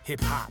 funk,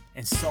 hip hop,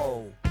 and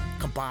soul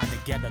combined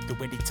together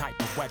through any type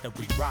of weather.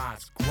 We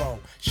rise, grow,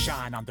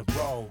 shine on the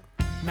road.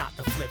 Not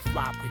the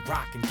flip-flop, we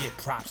rock and get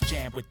props.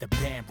 Jam with the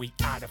band, we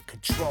out of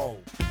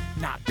control.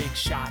 Not big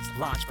shots,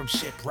 launch from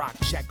shiprock.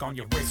 Check on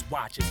your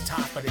wristwatch, it's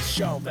time for the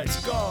show,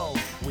 let's go.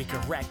 We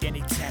can wreck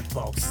any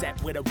tempo, set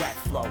with a wet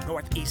flow.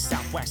 North, east,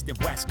 south, west, and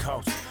west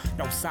coast.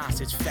 No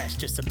sausage fest,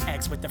 just some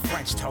eggs with the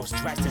French toast.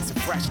 Dressed in some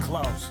fresh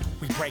clothes.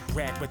 We break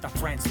bread with our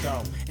friends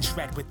though, and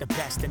shred with the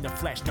best in the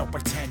flesh, no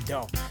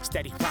pretendo.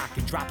 Steady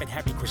rockin', dropping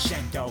heavy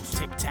crescendos.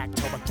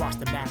 Tic-tac-toe across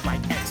the map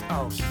like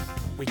XOs.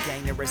 We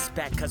gain the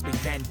respect cause we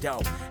bend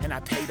dough, and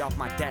I paid off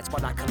my debts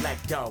while I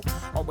collect dough.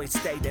 Always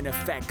stayed in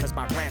effect cause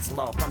my rent's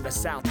low. From the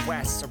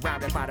southwest,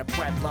 surrounded by the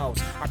Pueblos.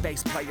 Our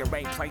bass player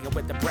ain't playing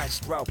with the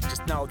breaststroke.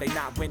 Just know they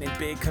not winning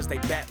big cause they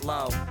bet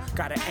low.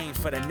 Gotta aim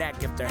for the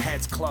neck if their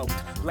head's cloaked.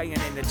 Laying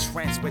in the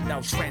trench with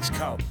no trench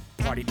coat.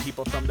 Party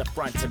people from the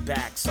front to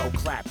back, so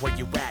clap where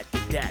you at.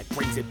 Ddat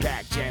brings it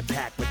back,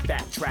 jam-packed with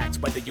fat tracks.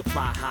 Whether you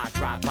fly high,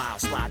 drive by, or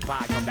slide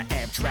by on the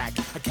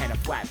Amtrak. A can of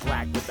flat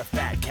black with a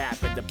fat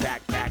cap in the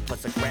backpack.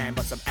 Plus a gram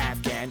of some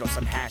Afghan or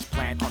some hash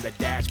plant on the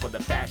dash for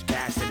the fast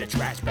cash in the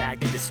trash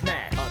bag in the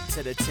smash. Up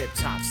to the tip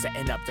top,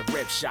 setting up the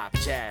rip shop.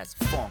 Jazz,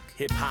 funk,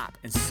 hip hop,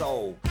 and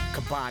soul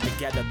combined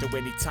together through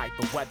any type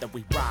of weather.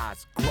 We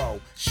rise,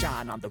 grow,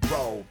 shine on the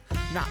road.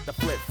 Not the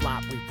flip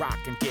flop, we rock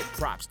and get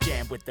props.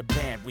 Jam with the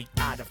band, we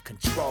out of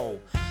control.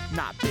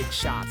 Not big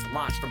shots,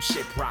 launch from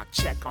shiprock.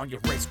 Check on your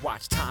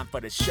wristwatch, time for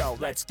the show.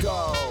 Let's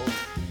go.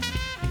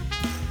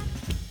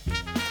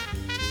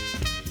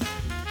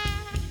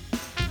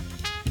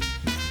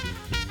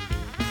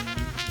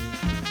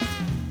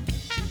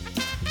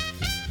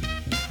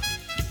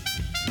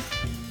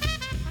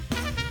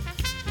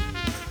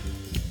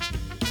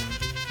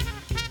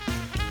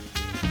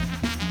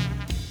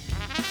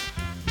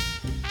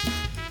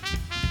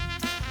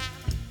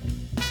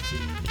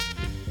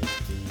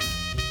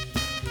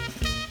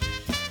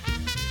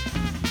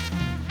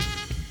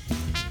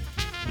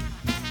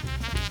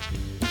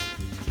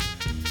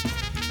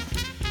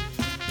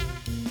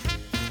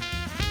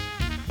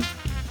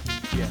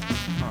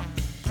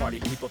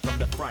 Party people from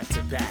the front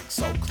to back,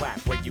 so clap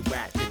where you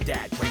at.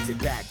 Ddat brings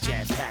it back,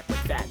 jam-packed with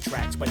fat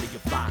tracks. Whether you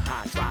fly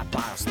high, drive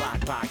by, or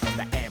slide by on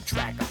the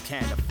Amtrak. A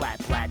can of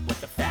flat black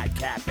with a fat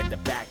cap in the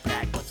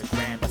backpack. Plus a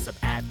gram of some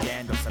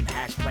Afghan or some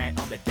hash plant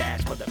on the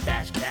dash for the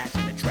fast cash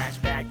in the trash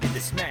bag in the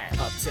smash.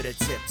 Up to the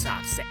tip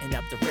top, setting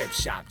up the rip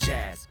shop.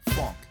 Jazz,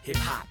 funk, hip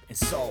hop, and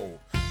soul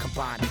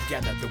combined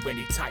together through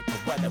any type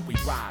of weather. We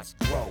rise,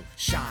 grow,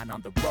 shine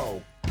on the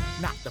road.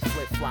 Not the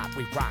flip-flop,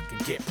 we rock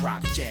and get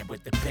props. Jam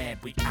with the band,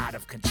 we out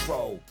of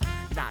control.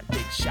 Not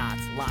big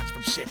shots, launch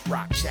from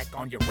shiprock. Check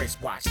on your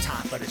wristwatch,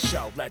 time for the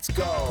show, let's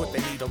go. Put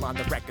the needle on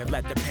the record,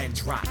 let the pen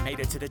drop.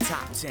 Made it to the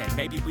top 10,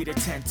 maybe we the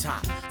 10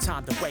 top.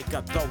 Time to wake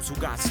up those who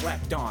got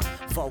slept on.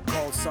 Folk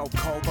cold, so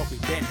cold, but we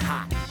been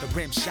hot. The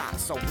rim shot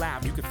so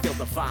loud, you can feel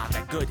the vibe.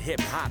 That good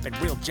hip-hop and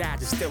real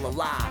jazz is still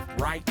alive,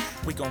 right?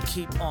 We gon'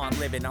 keep on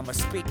living, I'ma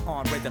speak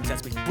on rhythms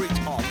as we breach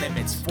all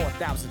limits.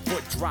 4,000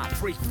 foot drop,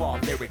 free fall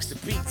lyrics. The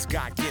beats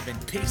God-given,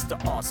 peace to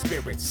all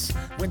spirits.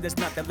 When there's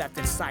nothing left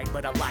in sight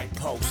but a light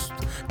post.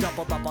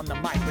 Double up on the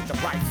mic with the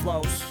right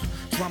flows.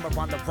 Drummer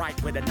on the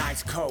right with a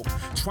nice coat.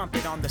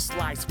 Trumpet on the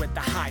slice with the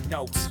high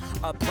notes.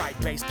 Upright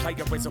bass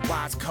player is a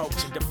wise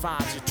coach and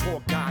defies your tour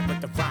guide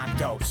with the rhyme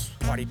dose.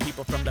 Party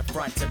people from the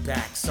front to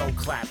back, so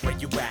clap where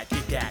you at.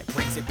 Ddat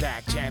brings it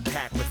back,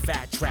 jam-packed with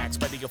fat tracks.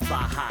 Whether you fly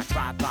high,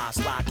 drive by,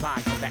 slide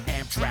by on the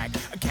Amtrak.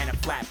 A can of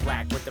flat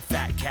black with the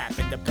fat cap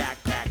in the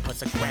backpack.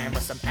 Plus a gram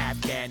of some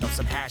Afghan or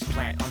some hash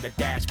plant on the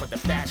dash for the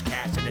fast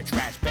cash in the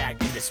trash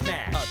bag in the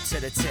smash. Up to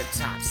the tip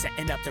top,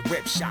 setting up the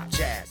rip shop.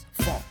 Jazz,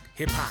 funk,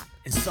 hip hop,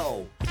 and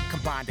soul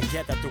combined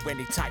together through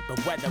any type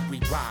of weather. We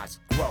rise,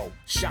 grow,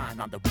 shine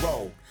on the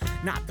road.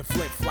 Not the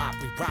flip flop,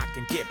 we rock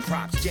and get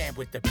props. Jam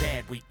with the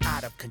band, we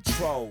out of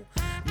control.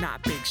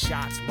 Not big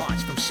shots, launch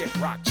from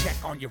shiprock. Check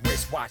on your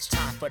wristwatch,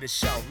 time for the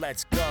show,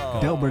 let's go.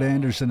 Delbert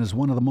Anderson is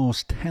one of the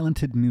most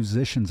talented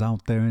musicians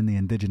out there in the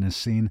indigenous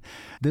scene.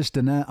 This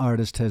Ddat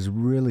artist has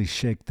really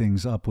shaked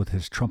things up with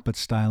his trumpet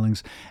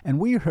stylings, and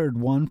we heard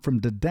one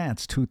from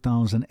Ddat's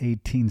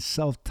 2018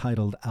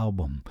 self-titled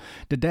album.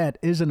 Ddat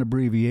is an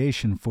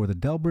abbreviation for the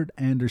Delbert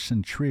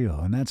Anderson Trio,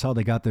 and that's how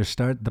they got their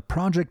start. The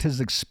project has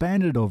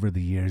expanded over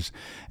the years,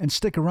 and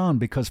stick around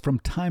because from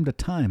time to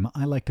time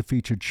I like to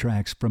feature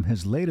tracks from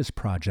his latest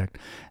project,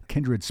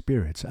 Kindred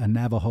Spirits, a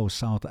Navajo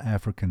South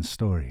African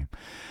story.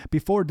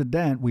 Before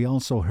Ddat, we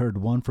also heard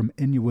one from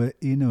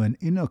Inuit Innu and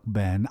Inuk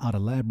band out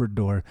of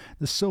Labrador,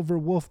 the Silver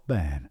Wolf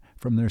Band,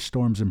 from their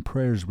Storms and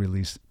Prayers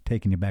release,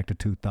 taking you back to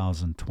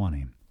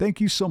 2020. Thank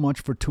you so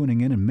much for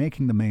tuning in and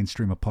making the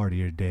mainstream a part of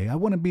your day. I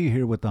wouldn't be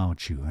here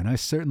without you, and I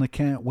certainly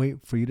can't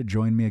wait for you to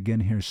join me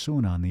again here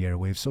soon on the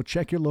airwaves, so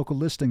check your local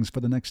listings for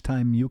the next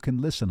time you can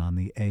listen on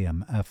the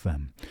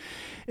AM/FM.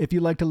 If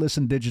you like to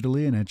listen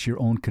digitally and at your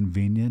own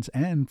convenience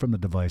and from the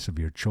device of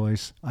your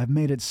choice, I've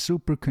made it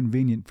super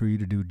convenient for you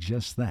to do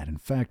just that. In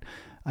fact,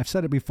 I've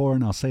said it before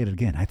and I'll say it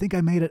again. I think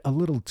I made it a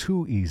little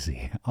too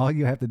easy. All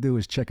you have to do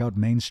is check out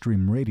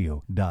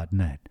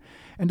mainstreamradio.net.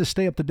 And to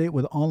stay up to date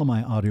with all of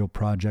my audio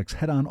projects,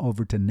 head on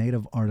over to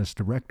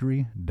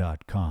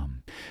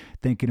nativeartistdirectory.com.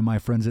 Thank you to my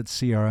friends at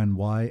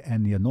CRNY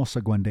and the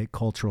Anosagwende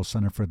Cultural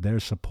Center for their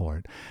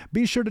support.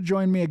 Be sure to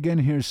join me again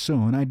here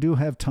soon. I do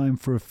have time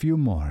for a few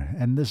more,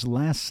 and this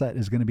last set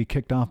is going to be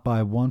kicked off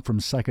by one from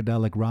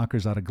psychedelic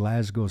rockers out of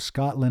Glasgow,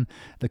 Scotland,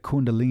 the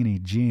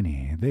Kundalini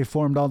Genie. They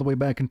formed all the way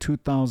back in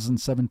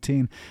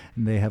 2017,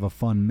 and they have a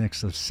fun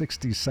mix of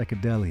 60s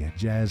psychedelia,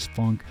 jazz,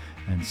 funk,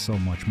 and so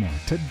much more.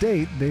 To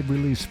date, they've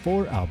released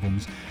 4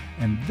 albums,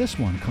 and this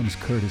one comes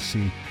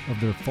courtesy of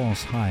their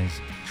False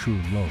Highs, True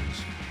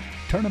Lows.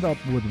 Turn it up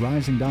with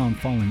Rising Down,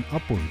 Falling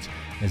Upwards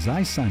as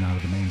I sign out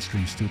of the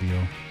mainstream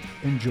studio.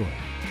 Enjoy.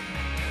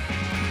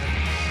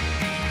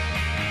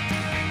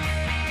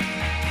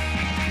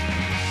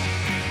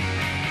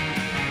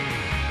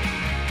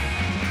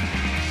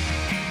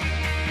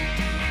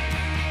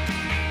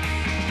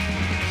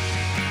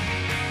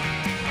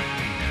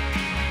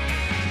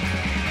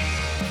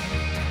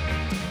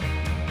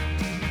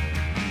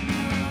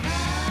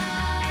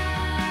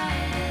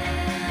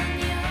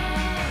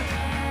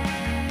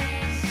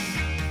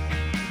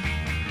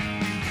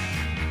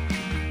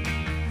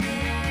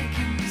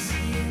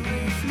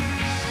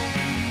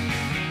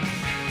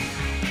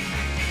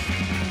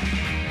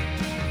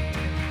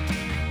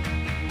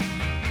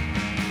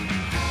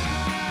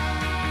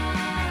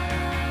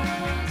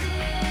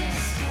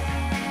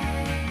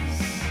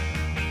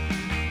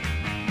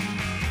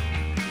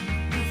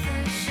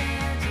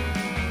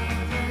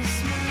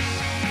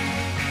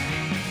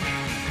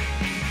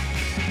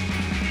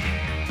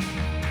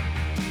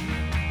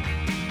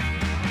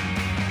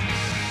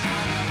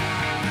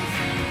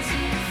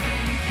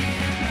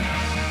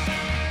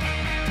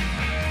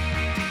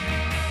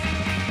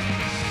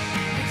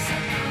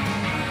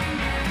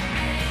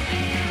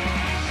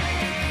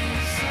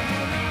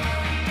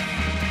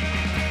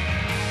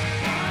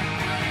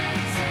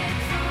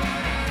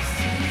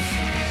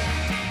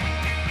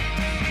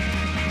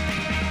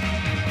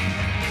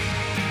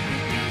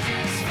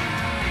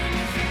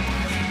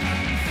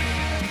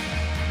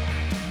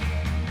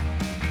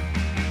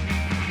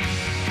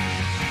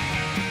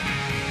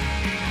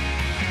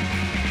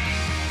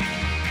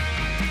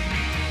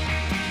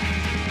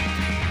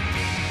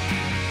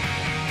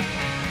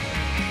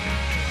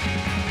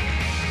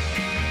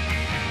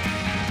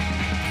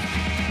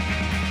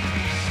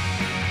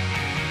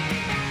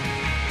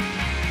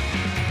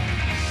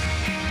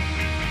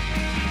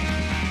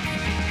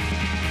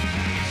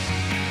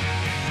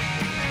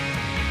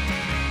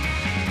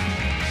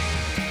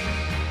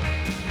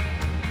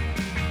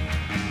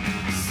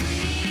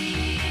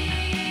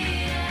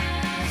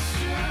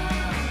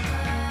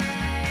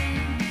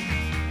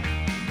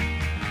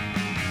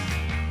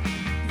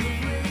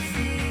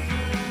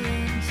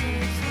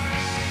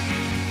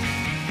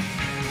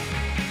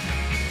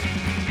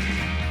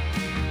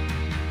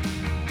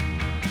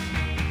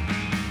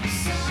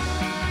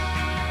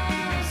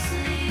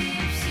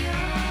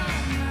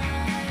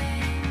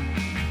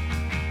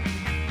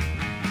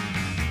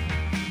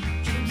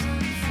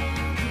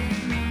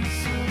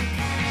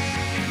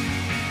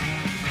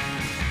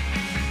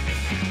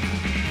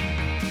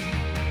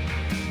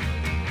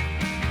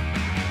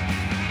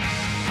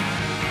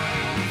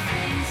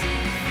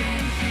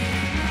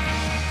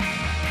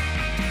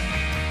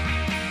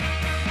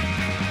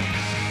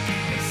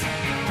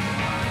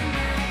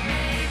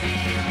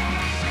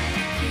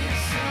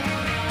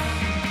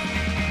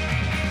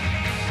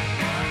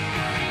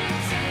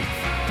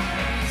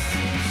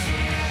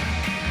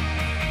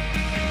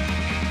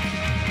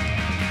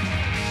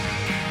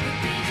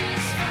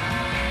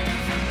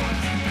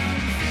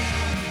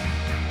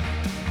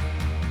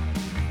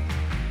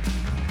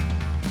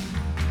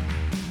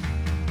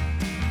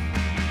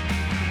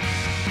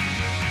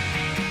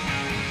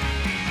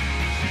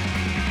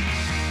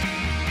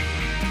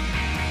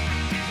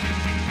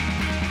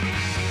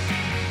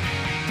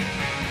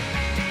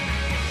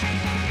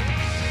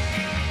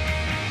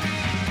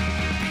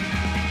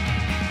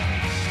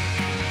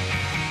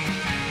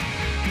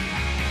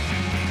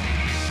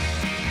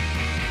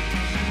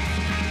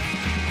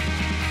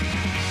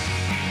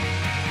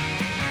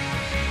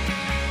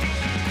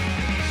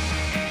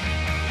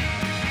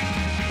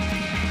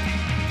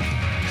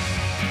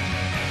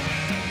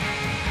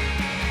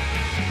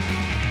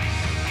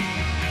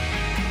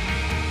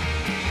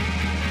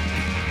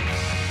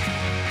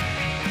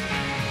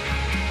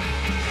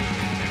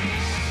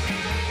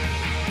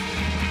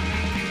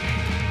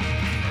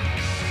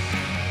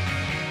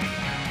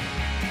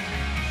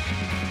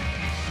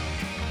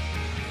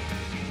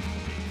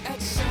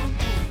 At some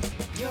point,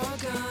 you're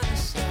gonna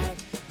start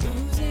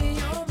losing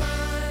your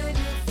mind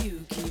if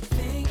you keep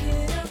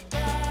thinking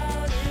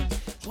about it.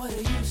 What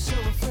are you so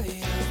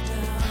afraid of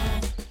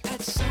now?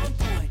 At some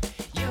point,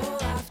 you'll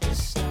have to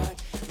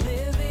start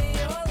living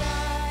your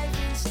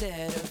life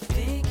instead of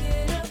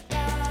thinking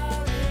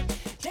about it,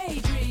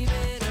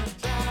 daydreaming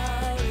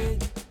about it.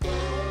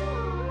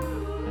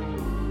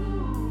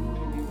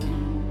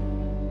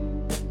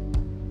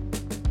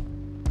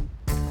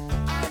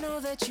 I know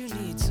that you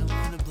need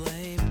someone to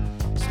blame,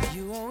 so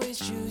you always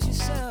choose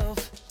yourself.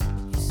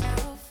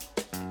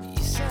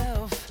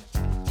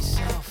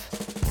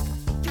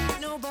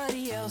 Think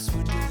nobody else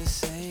would do the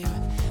same,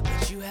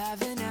 but you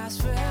haven't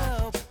asked for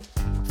help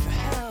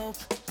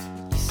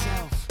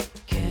yourself.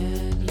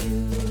 Can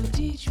you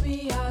teach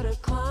me how to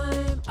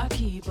climb? I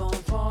keep on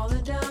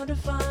falling down to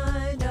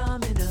find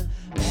I'm in a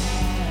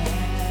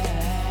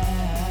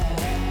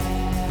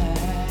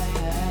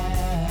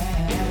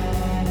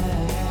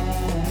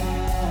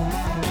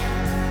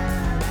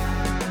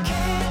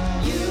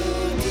Can you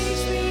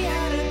teach me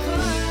how to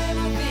climb?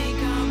 I think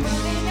I'm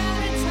running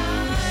out of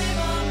time.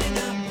 I'm in a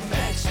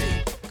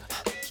backstreet.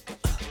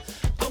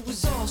 I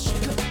was all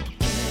shook up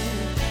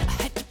again. I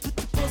had to put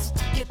the puzzle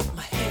together in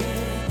my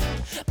head,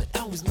 but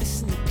I was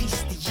missing a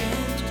piece at the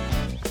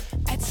end.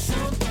 At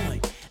some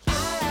point, I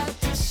have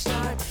to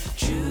start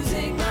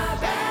choosing my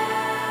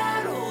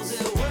battles.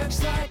 It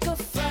works like a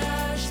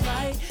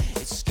flashlight.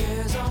 It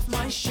scares off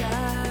my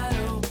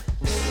shadow.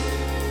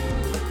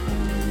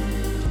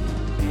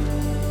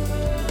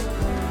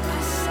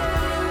 I said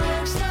it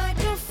works like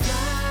a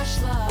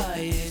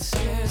flashlight. It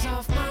scares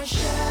off my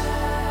shadow.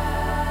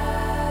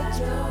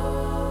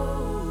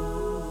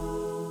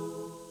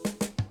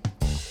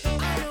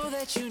 I know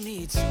that you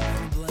need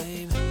someone to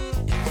blame,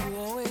 and you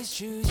always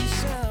choose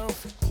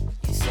yourself.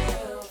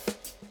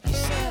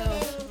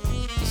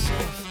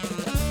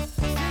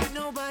 Think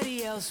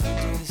nobody else would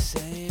do the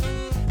same,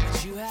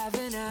 but you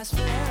haven't asked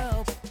for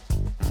help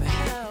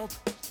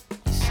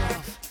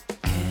yourself.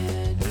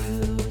 Can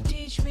you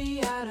teach me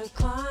how to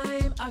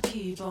climb? I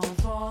keep on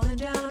falling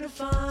down to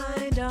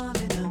find I'm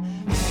in a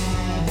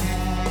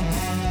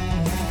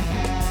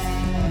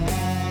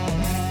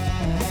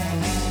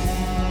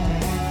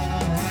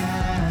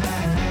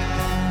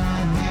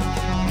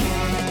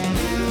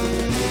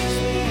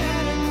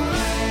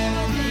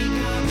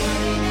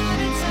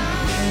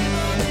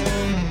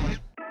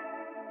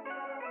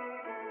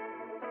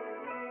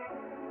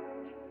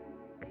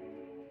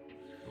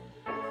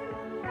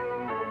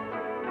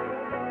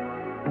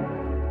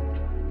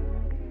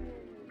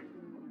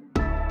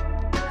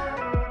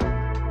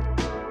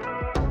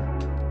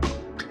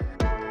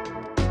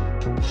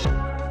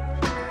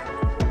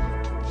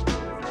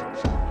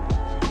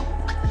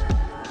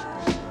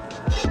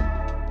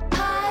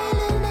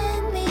Piling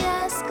in the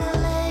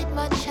Escalade,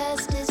 my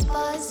chest is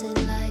buzzing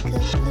like a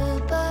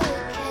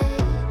bluebird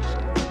cage.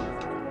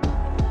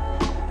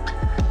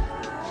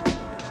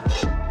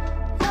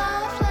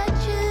 Laugh like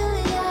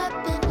Juliet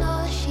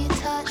Binoche, she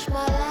touched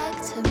my leg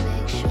to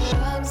make sure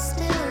I'm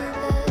still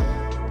there.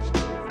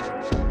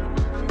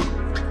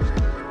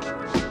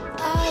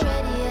 I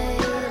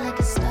radiate like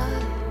a star,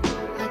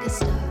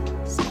 star.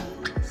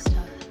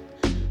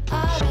 I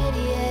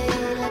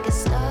radiate like a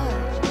star,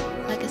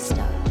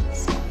 star.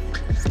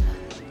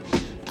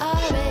 I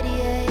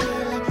radiate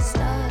like a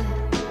star,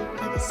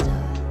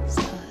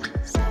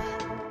 star.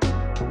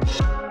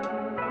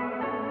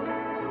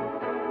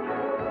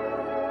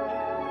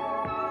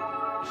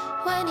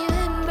 When you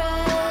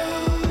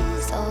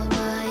embrace all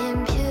my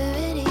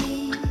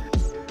impurities,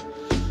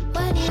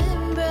 when you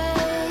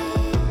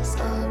embrace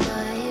all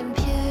my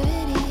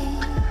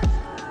impurities,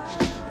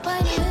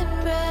 when you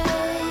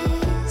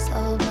embrace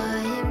all my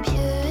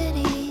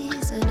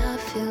impurities, and I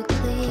feel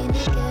clean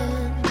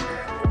again.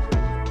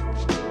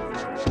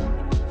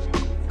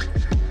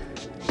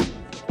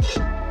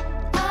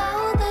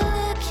 Oh, the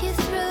look you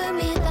threw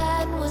me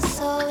then was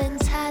so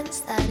intense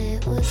that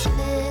it was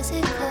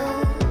physical.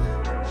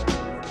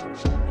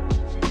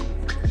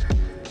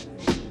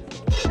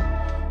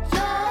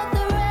 You're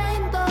the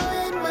rainbow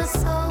in my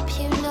soap.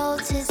 You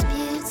notice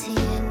beauty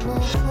in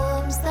more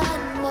forms than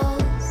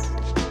most.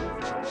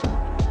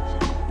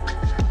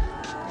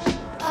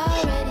 I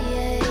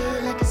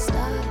radiate like a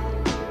star,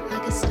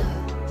 star.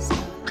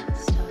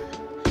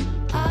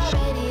 I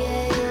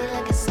radiate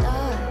like a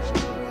star,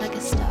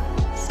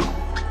 star.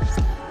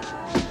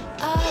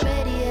 I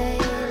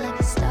radiate like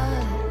a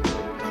star,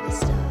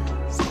 star.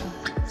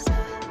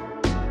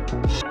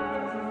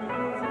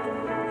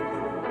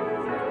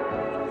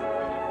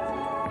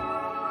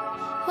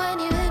 When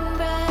you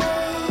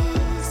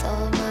embrace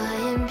all my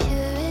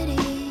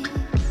impurities,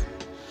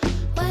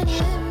 when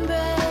you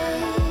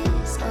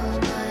embrace all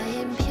my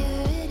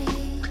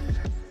impurities.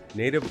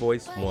 Native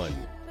Voice One,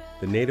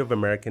 the Native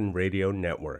American Radio Network.